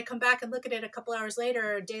 and then I come back and look at it a couple hours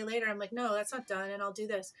later or a day later, I'm like, no, that's not done, and I'll do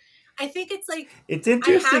this. I think it's like It's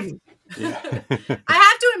interesting. I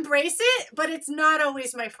have to embrace it, but it's not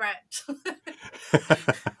always my friend.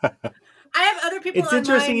 I have other people It's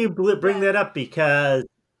interesting you bring that up because.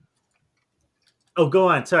 Oh, go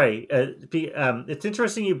on. Sorry. It's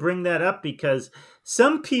interesting you bring that up because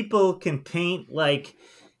some people can paint like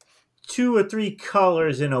 2 or 3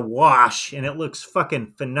 colors in a wash and it looks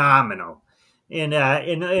fucking phenomenal. And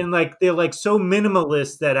like they're like so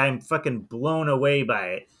minimalist that I'm fucking blown away by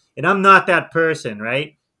it. And I'm not that person,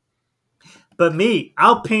 right? But me,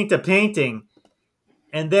 I'll paint a painting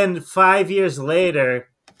and then 5 years later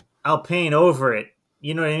I'll paint over it.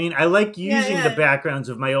 You know what I mean? I like using the backgrounds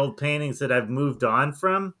of my old paintings that I've moved on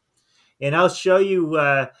from. And I'll show you.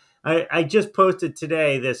 I just posted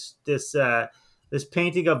today this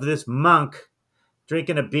painting of this monk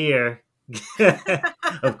drinking a beer,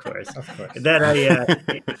 of course. That I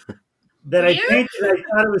painted. I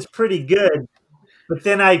thought it was pretty good, but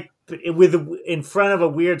then in front of a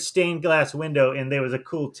weird stained glass window, and there was a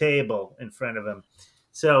cool table in front of him.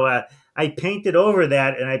 So I painted over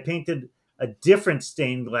that, and I painted a different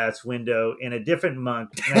stained glass window and a different monk,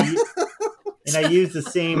 and I used the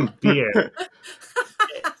same beer.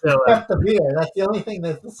 So, kept the beer. That's the only thing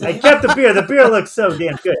that's the same. I kept the beer. The beer looks so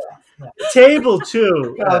damn good. The table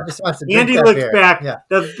too. Just wants to drink Andy that looks beer. back. Yeah.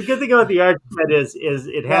 The good thing about the archive is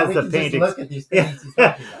it has we the can just paintings. look at these things he's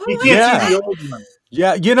talking about. You can't see the old one.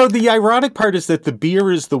 Yeah, the ironic part is that the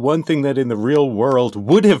beer is the one thing that in the real world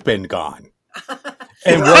would have been gone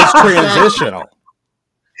and was transitional.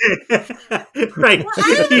 Right. Well,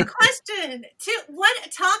 I have a question.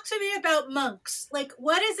 Talk to me about monks. Like,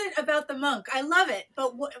 what is it about the monk? I love it,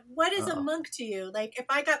 but what is a monk to you? Like, if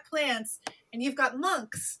I got plants and you've got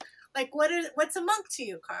monks, like, what's a monk to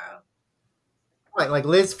you, Carl? Right, like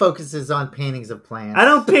Liz focuses on paintings of plants. I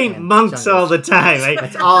don't paint and monks all the time.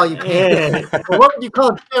 That's all you paint. Well, what would you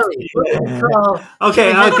call Jerry? What would you call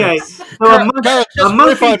Okay. So Just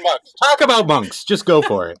riff on monks. Talk about monks. Just go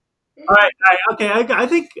for it. All right. Okay. I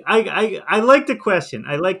think I like the question.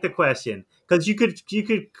 I like the question because you could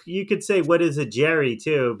say what is a Jerry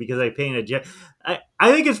too because I paint a Jerry. I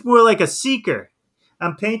think it's more like a seeker.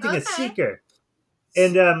 I'm painting a seeker,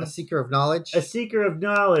 and a seeker of knowledge. A seeker of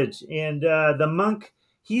knowledge, and the monk.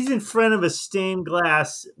 He's in front of a stained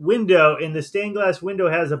glass window, and the stained glass window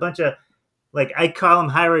has a bunch of like I call them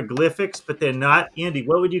hieroglyphics, but they're not. Andy,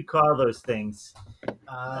 what would you call those things?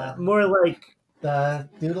 More like. The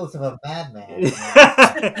doodles of a madman.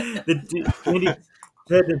 the doodles.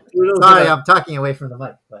 Sorry, I'm talking away from the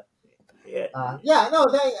mic, but I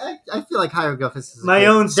feel like hieroglyphics is my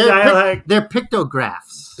own style. They're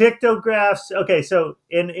pictographs. Pictographs. Okay, so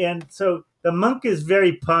and so the monk is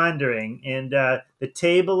very pondering, and the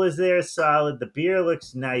table is there, solid. The beer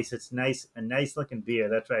looks nice. It's nice, a nice looking beer.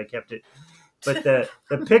 That's why I kept it. But the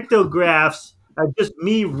pictographs are just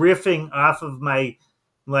me riffing off of my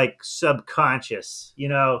like subconscious,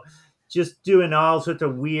 just doing all sorts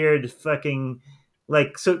of weird fucking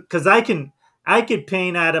so because I could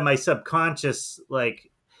paint out of my subconscious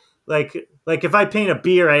like if I paint a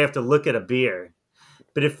beer, I have to look at a beer.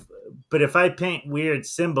 But if I paint weird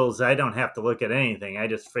symbols, I don't have to look at anything. I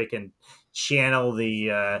just freaking channel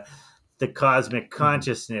the cosmic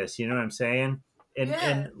consciousness. You know what I'm saying?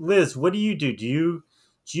 And Liz, what do you do? Do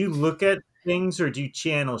you look at things or do you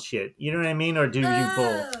channel shit? You know what I mean? Or do you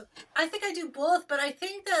both? I think I do both, but I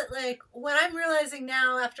think that like what I'm realizing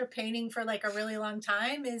now after painting for like a really long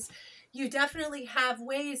time is you definitely have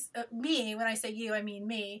ways me, when I say you, I mean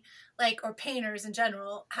me, like, or painters in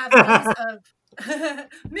general, have ways of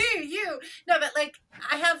me, you. No, but like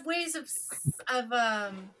I have ways of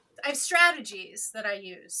I have strategies that I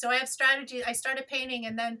use. So I have strategies. I started painting,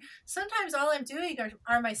 and then sometimes all I'm doing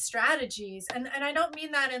are my strategies. And I don't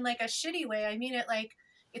mean that in like a shitty way. I mean it like,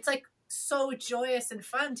 it's like so joyous and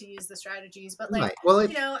fun to use the strategies. But like, Right.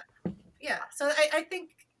 Well, yeah. So I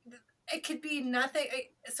think it could be nothing.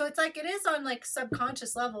 So it's like, it is on like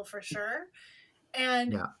subconscious level for sure.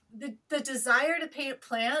 And the desire to paint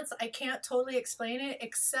plants, I can't totally explain it,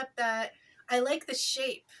 except that I like the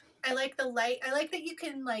shape. I like the light. I like that you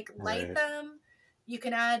can like light them. You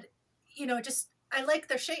can add, just, I like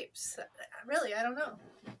their shapes. Really, I don't know.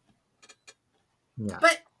 Yeah.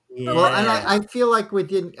 But well, and I feel like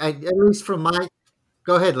within, at least from my,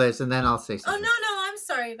 go ahead, Liz, and then I'll say something. Oh, no, I'm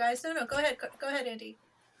sorry, guys. No, go ahead. Go ahead, Andy.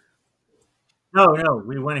 No,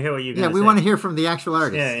 we want to hear what you're going to say. Yeah, we want to hear from the actual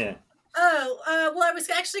artist. Yeah. Oh, well, I was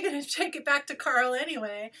actually going to take it back to Carl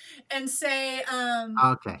anyway and say,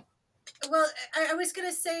 okay. Well, I was going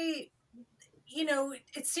to say,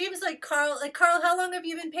 it seems like Carl, how long have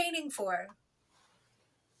you been painting for?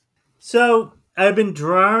 So I've been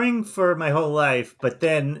drawing for my whole life, but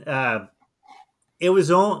then it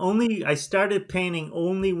was only, I started painting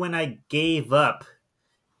only when I gave up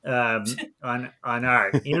on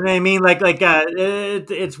art. You know what I mean?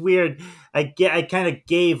 It's weird. I kind of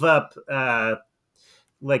gave up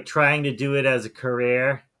like trying to do it as a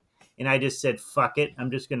career, and I just said, "Fuck it,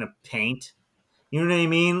 I'm just gonna paint." You know what I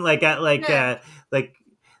mean? Like I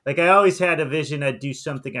always had a vision I'd do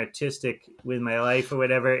something artistic with my life or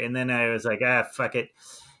whatever, and then I was like, fuck it,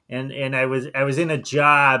 and I was in a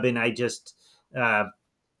job, and I just I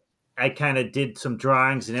kind of did some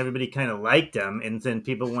drawings, and everybody kind of liked them, and then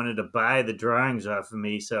people wanted to buy the drawings off of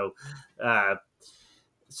me, so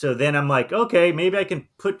then I'm like, okay, maybe I can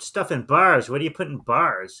put stuff in bars. What do you put in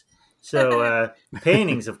bars? So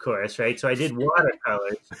paintings, of course, right? So I did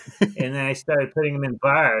watercolors, and then I started putting them in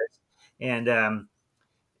bars, and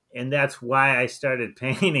that's why I started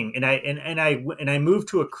painting. And I moved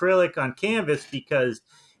to acrylic on canvas because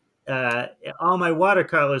all my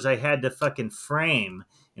watercolors I had to fucking frame,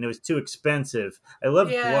 and it was too expensive. I love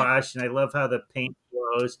gouache, and I love how the paint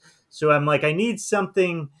flows. So I'm like, I need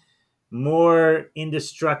something more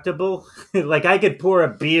indestructible. Like I could pour a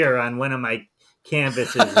beer on one of my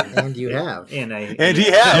canvases, and you have, and he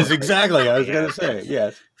has exactly. I was going to say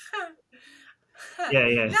yes. Yeah.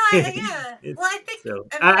 No, well, I think so.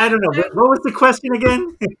 I don't know. What was the question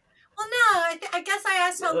again? Well, no, I guess I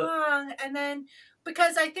asked how long, and then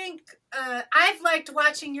because I think I've liked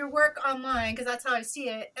watching your work online because that's how I see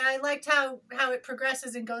it, and I liked how it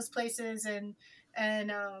progresses and goes places, and I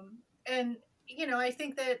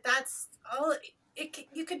think that's all.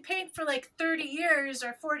 You could paint for like 30 years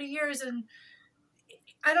or 40 years, and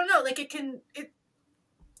I don't know, like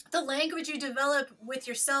the language you develop with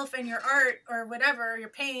yourself and your art or whatever, your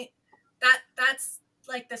paint, that's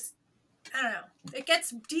like this, I don't know, it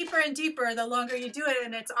gets deeper and deeper the longer you do it.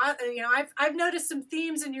 And it's, I've noticed some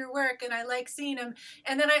themes in your work, and I like seeing them.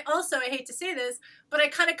 And then I hate to say this, but I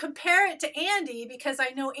kind of compare it to Andy because I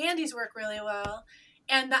know Andy's work really well.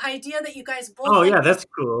 And the idea that you guys both... Oh, yeah, that's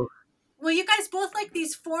cool. Well, you guys both like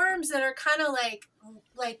these forms that are kind of like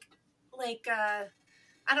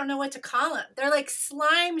I don't know what to call them. They're like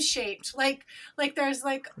slime shaped. Like there's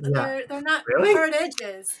like they're not really? Hard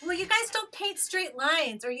edges. Well, you guys don't paint straight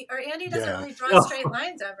lines, or Andy doesn't really draw straight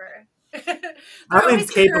lines ever. I'm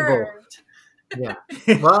incapable. Curved. Yeah.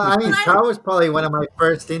 Well, I mean, Carl was probably one of my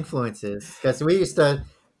first influences because we used to.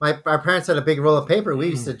 Our parents had a big roll of paper. We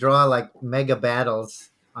used to draw like mega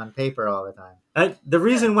battles on paper all the time. The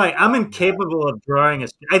reason why I'm incapable of drawing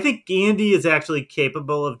I think Andy is actually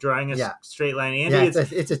capable of drawing a straight line. Andy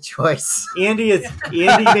it's a choice. Andy makes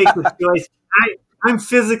a choice. I'm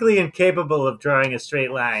physically incapable of drawing a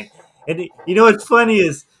straight line, And you know what's funny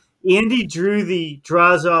is Andy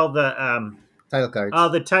draws all the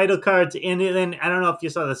title cards, and then I don't know if you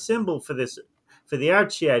saw the symbol for the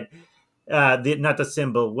art shed. Not the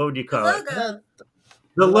symbol. What would you call it?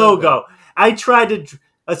 The logo. I tried to.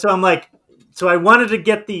 So I'm like, so I wanted to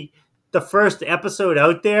get the first episode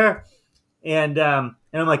out there, and I'm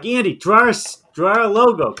like, Andy, draw a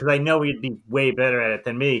logo, because I know he'd be way better at it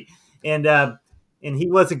than me, and he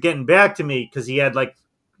wasn't getting back to me because he had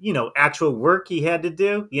actual work he had to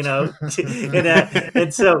do,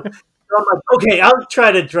 and so I'm like, okay, I'll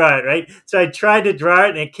try to draw it, right? So I tried to draw it,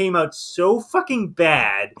 and it came out so fucking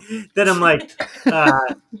bad that I'm like,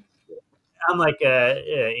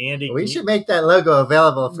 Andy, we should make that logo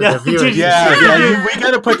available for the viewers. Yeah, we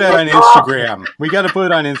got to put that on Instagram. We got to put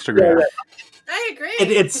it on Instagram. Yeah. I agree.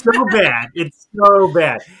 It's so bad. It's so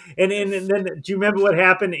bad. And then, do you remember what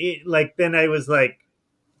happened? Then I was like,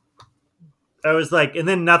 and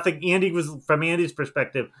then nothing. From Andy's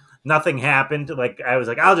perspective, nothing happened. Like, I was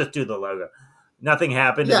like, I'll just do the logo. Nothing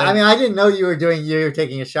happened. Yeah, I mean, I didn't know you were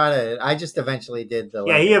taking a shot at it. I just eventually did the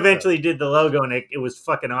logo. Yeah, he eventually did the logo, and it was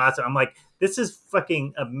fucking awesome. I'm like, this is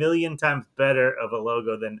fucking a million times better of a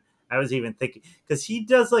logo than I was even thinking. Because he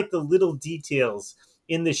does, like, the little details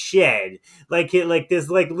in the shed. Like there's,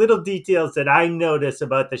 like, little details that I notice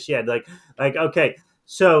about the shed. Like, okay,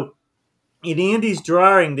 so in Andy's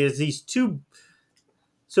drawing, there's these two.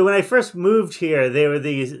 So when I first moved here, there was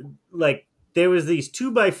these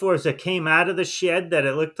 2x4s that came out of the shed that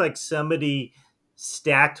it looked like somebody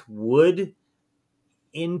stacked wood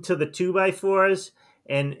into the 2x4s,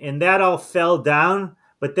 and that all fell down.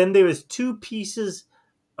 But then there was 2 pieces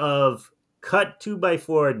of cut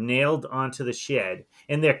 2x4 nailed onto the shed,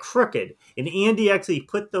 and they're crooked. And Andy actually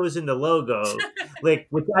put those in the logo, which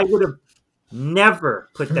I would have never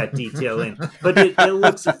put that detail in. But it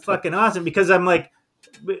looks fucking awesome, because I'm not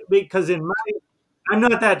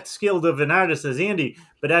that skilled of an artist as Andy,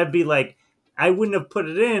 but I'd be like, I wouldn't have put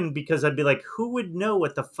it in because I'd be like, who would know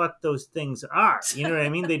what the fuck those things are? You know what I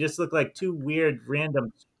mean? They just look like 2 weird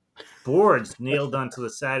random boards nailed onto the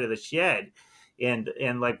side of the shed.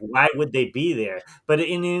 And like, why would they be there? But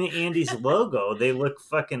in Andy's logo, they look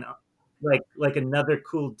fucking like another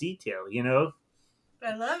cool detail,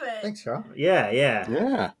 I love it. Thanks, Carl. Yeah.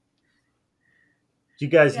 Do you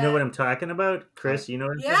guys know what I'm talking about? Chris, you know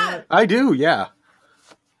what I'm talking about? I do, yeah.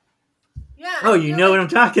 Yeah. Oh, you know what I'm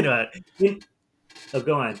talking about. Oh,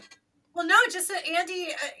 go on. Well, no, just that Andy,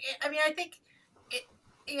 I mean, I think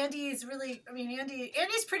Andy's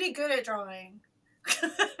pretty good at drawing.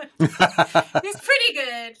 He's pretty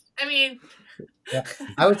good. I mean... Yeah.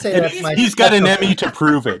 I would say that's He's got an Emmy to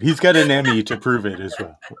prove it. He's got an Emmy to prove it as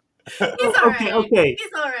well. He's all right. Okay. He's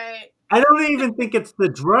all right. I don't even think it's the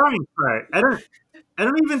drawing part. I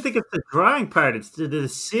don't even think it's the drawing part. It's the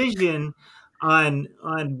decision on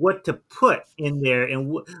what to put in there,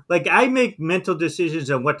 and I make mental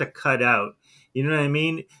decisions on what to cut out. You know what I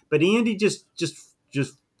mean? But Andy just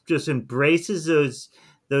embraces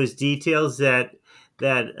those details that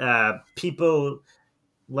people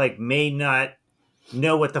may not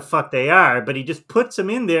know what the fuck they are, but he just puts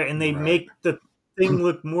them in there, and they make the thing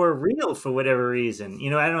look more real for whatever reason.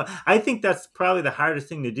 I don't know. I think that's probably the hardest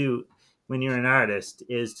thing to do when you're an artist,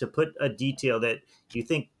 is to put a detail that you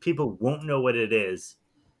think people won't know what it is,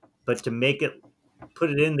 but to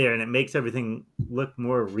put it in there, and it makes everything look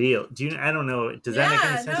more real. I don't know. Does that make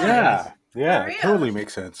any sense? No, yeah, it totally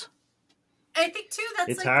makes sense. I think too,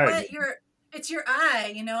 that's it's hard. It's your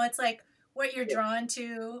eye, it's like what you're drawn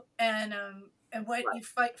to, and what you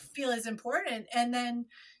feel is important. And then,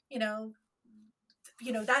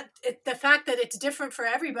 that the fact that it's different for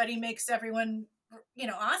everybody makes everyone,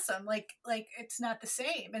 awesome. Like it's not the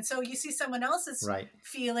same. And so you see someone else's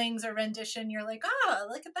feelings or rendition, you're like, oh,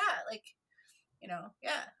 look at that. Like,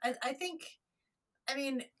 I think, I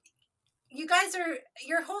mean, you guys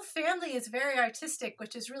your whole family is very artistic,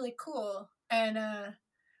 which is really cool. And,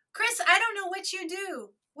 Chris, I don't know what you do.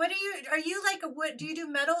 Are you what do you do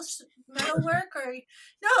metal work, or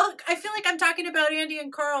no? I feel like I'm talking about Andy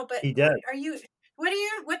and Carl, but he does.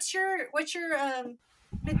 What's your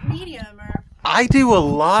medium? Or I do a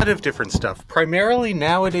lot of different stuff. Primarily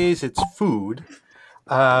nowadays it's food.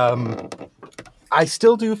 I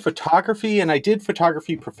still do photography, and I did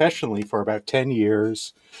photography professionally for about 10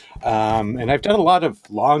 years. And I've done a lot of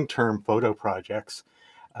long-term photo projects.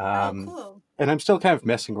 Cool. And I'm still kind of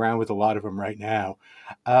messing around with a lot of them right now.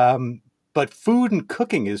 But food and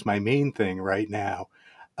cooking is my main thing right now.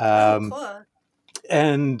 Cool.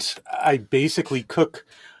 And I basically cook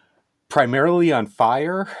primarily on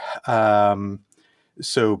fire.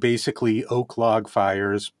 So basically oak log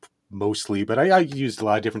fires, mostly, but I used a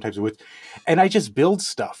lot of different types of woods. And I just build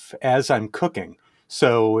stuff as I'm cooking.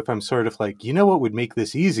 So if I'm sort of like, you know what would make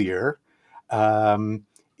this easier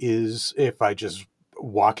is if I just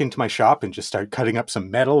walk into my shop and just start cutting up some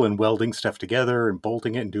metal and welding stuff together and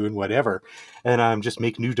bolting it and doing whatever. And just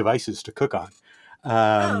make new devices to cook on.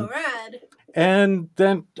 Rad. And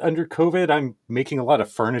then under COVID, I'm making a lot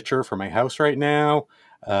of furniture for my house right now.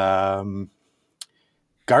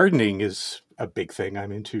 Gardening is a big thing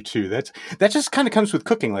I'm into too. That just kind of comes with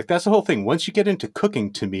cooking. Like that's the whole thing. Once you get into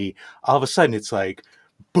cooking, to me, all of a sudden it's like,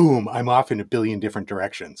 boom, I'm off in a billion different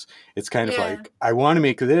directions. It's kind of like, I want to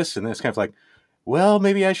make this, and then it's kind of like, well,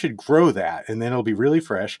 maybe I should grow that, and then it'll be really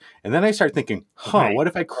fresh. And then I start thinking, what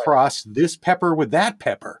if I cross this pepper with that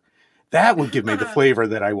pepper? That would give me the flavor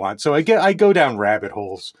that I want. So I go down rabbit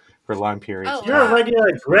holes for long periods. You're a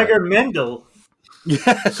regular Gregor Mendel.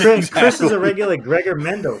 Yes, Chris exactly. is a regular Gregor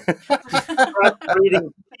Mendel.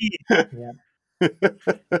 Reading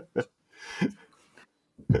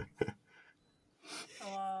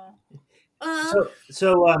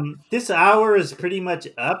So this hour is pretty much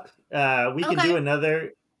up. We can do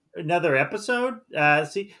another episode.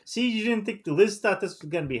 See, you didn't think Liz thought this was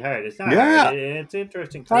going to be hard. It's not hard. It's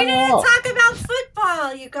interesting. We didn't talk about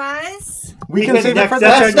football, you guys. We can save it for the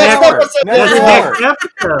next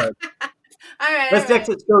episode. All right. So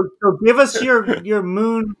give us your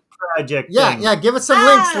moon project. Yeah. Give us some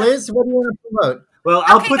links, Liz. What do you want to promote? Well,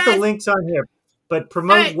 I'll put the links on here, but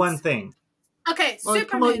promote one thing. Okay,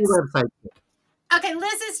 promote your website. Okay,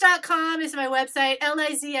 Liziz.com is my website,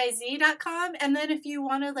 Liziz.com. And then if you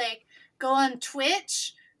want to go on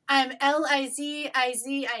Twitch, I'm Liziz.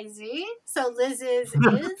 So Liziz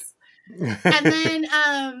is. And then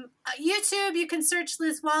YouTube, you can search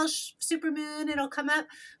Liz Walsh Supermoon, it'll come up.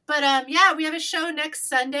 But we have a show next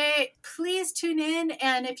Sunday. Please tune in,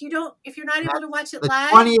 and if you're not able to watch it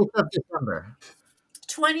live, 20th of December.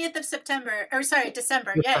 20th of September, or sorry,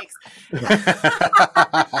 December. Yikes!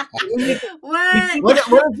 What is it? You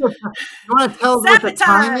want to tell us what the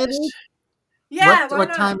time it is? Yeah.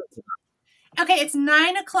 What time is it? Okay, it's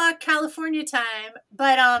 9:00 California time,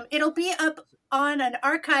 but it'll be up on an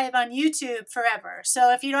archive on YouTube forever.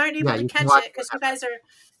 So if you aren't able to catch it, because you guys are,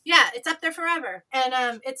 it's up there forever,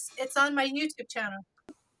 and it's on my YouTube channel.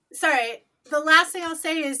 Sorry. The last thing I'll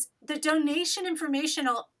say is the donation information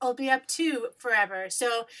will be up too forever.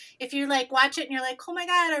 So if you watch it and you're like, oh my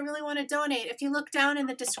God, I really want to donate. If you look down in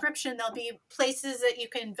the description, there'll be places that you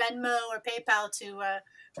can Venmo or PayPal to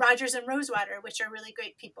Rogers and Rosewater, which are really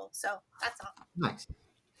great people. So that's all. Nice.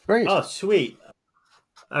 Great. Oh, sweet.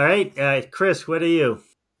 All right. Chris, what are you?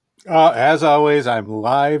 As always, I'm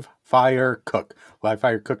Live Fire Cook.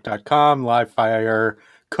 LiveFireCook.com, Livefire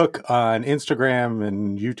Cook on Instagram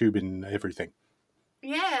and YouTube and everything.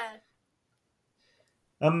 Yeah.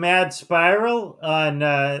 I'm Mad Spiral on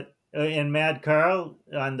and Mad Carl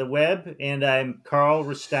on the web, and I'm Carl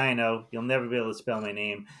Rustino. You'll never be able to spell my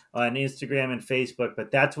name on Instagram and Facebook,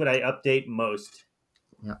 but that's what I update most.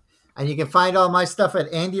 Yeah. And you can find all my stuff at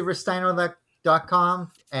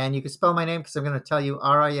andyrustino.com, and you can spell my name because I'm going to tell you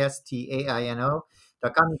RISTAINO.com.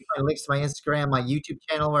 You can find links to my Instagram, my YouTube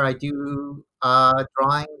channel where I do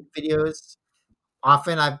drawing videos.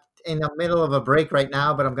 Often I'm in the middle of a break right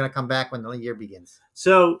now, but I'm going to come back when the year begins.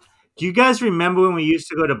 So do you guys remember when we used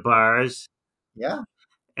to go to bars? Yeah.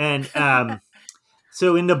 And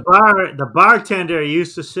so in the bar, the bartender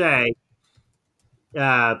used to say,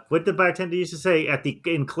 what the bartender used to say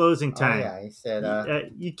in closing time. Oh, yeah, he said,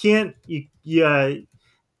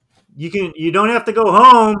 you don't have to go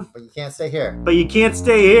home, but you can't stay here. But you can't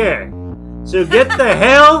stay here. So get the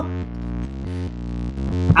hell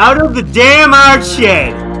out of the damn art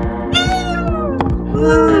shed.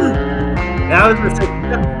 That was the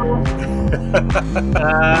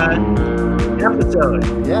episode.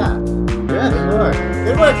 Yeah. Good work.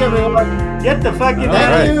 Good work, everyone. Get the fucking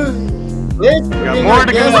Thank you. Liz, got more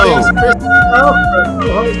to go.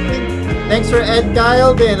 Thanks for Ed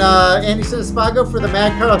Guild and Andy Spago for the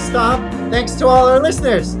Mad Carl Stomp. Thanks to all our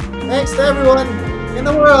listeners. Thanks to everyone in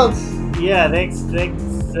the world. Yeah, thanks Maybe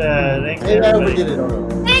everybody. we did it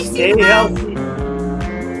already. Thanks, Stay healthy.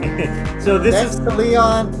 So Thanks to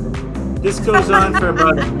Leon. This goes on for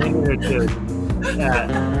about a minute or two.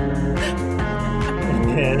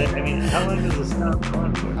 I mean, how long does the stomp go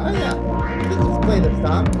on for? Oh yeah. Let's just play the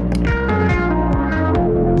stomp.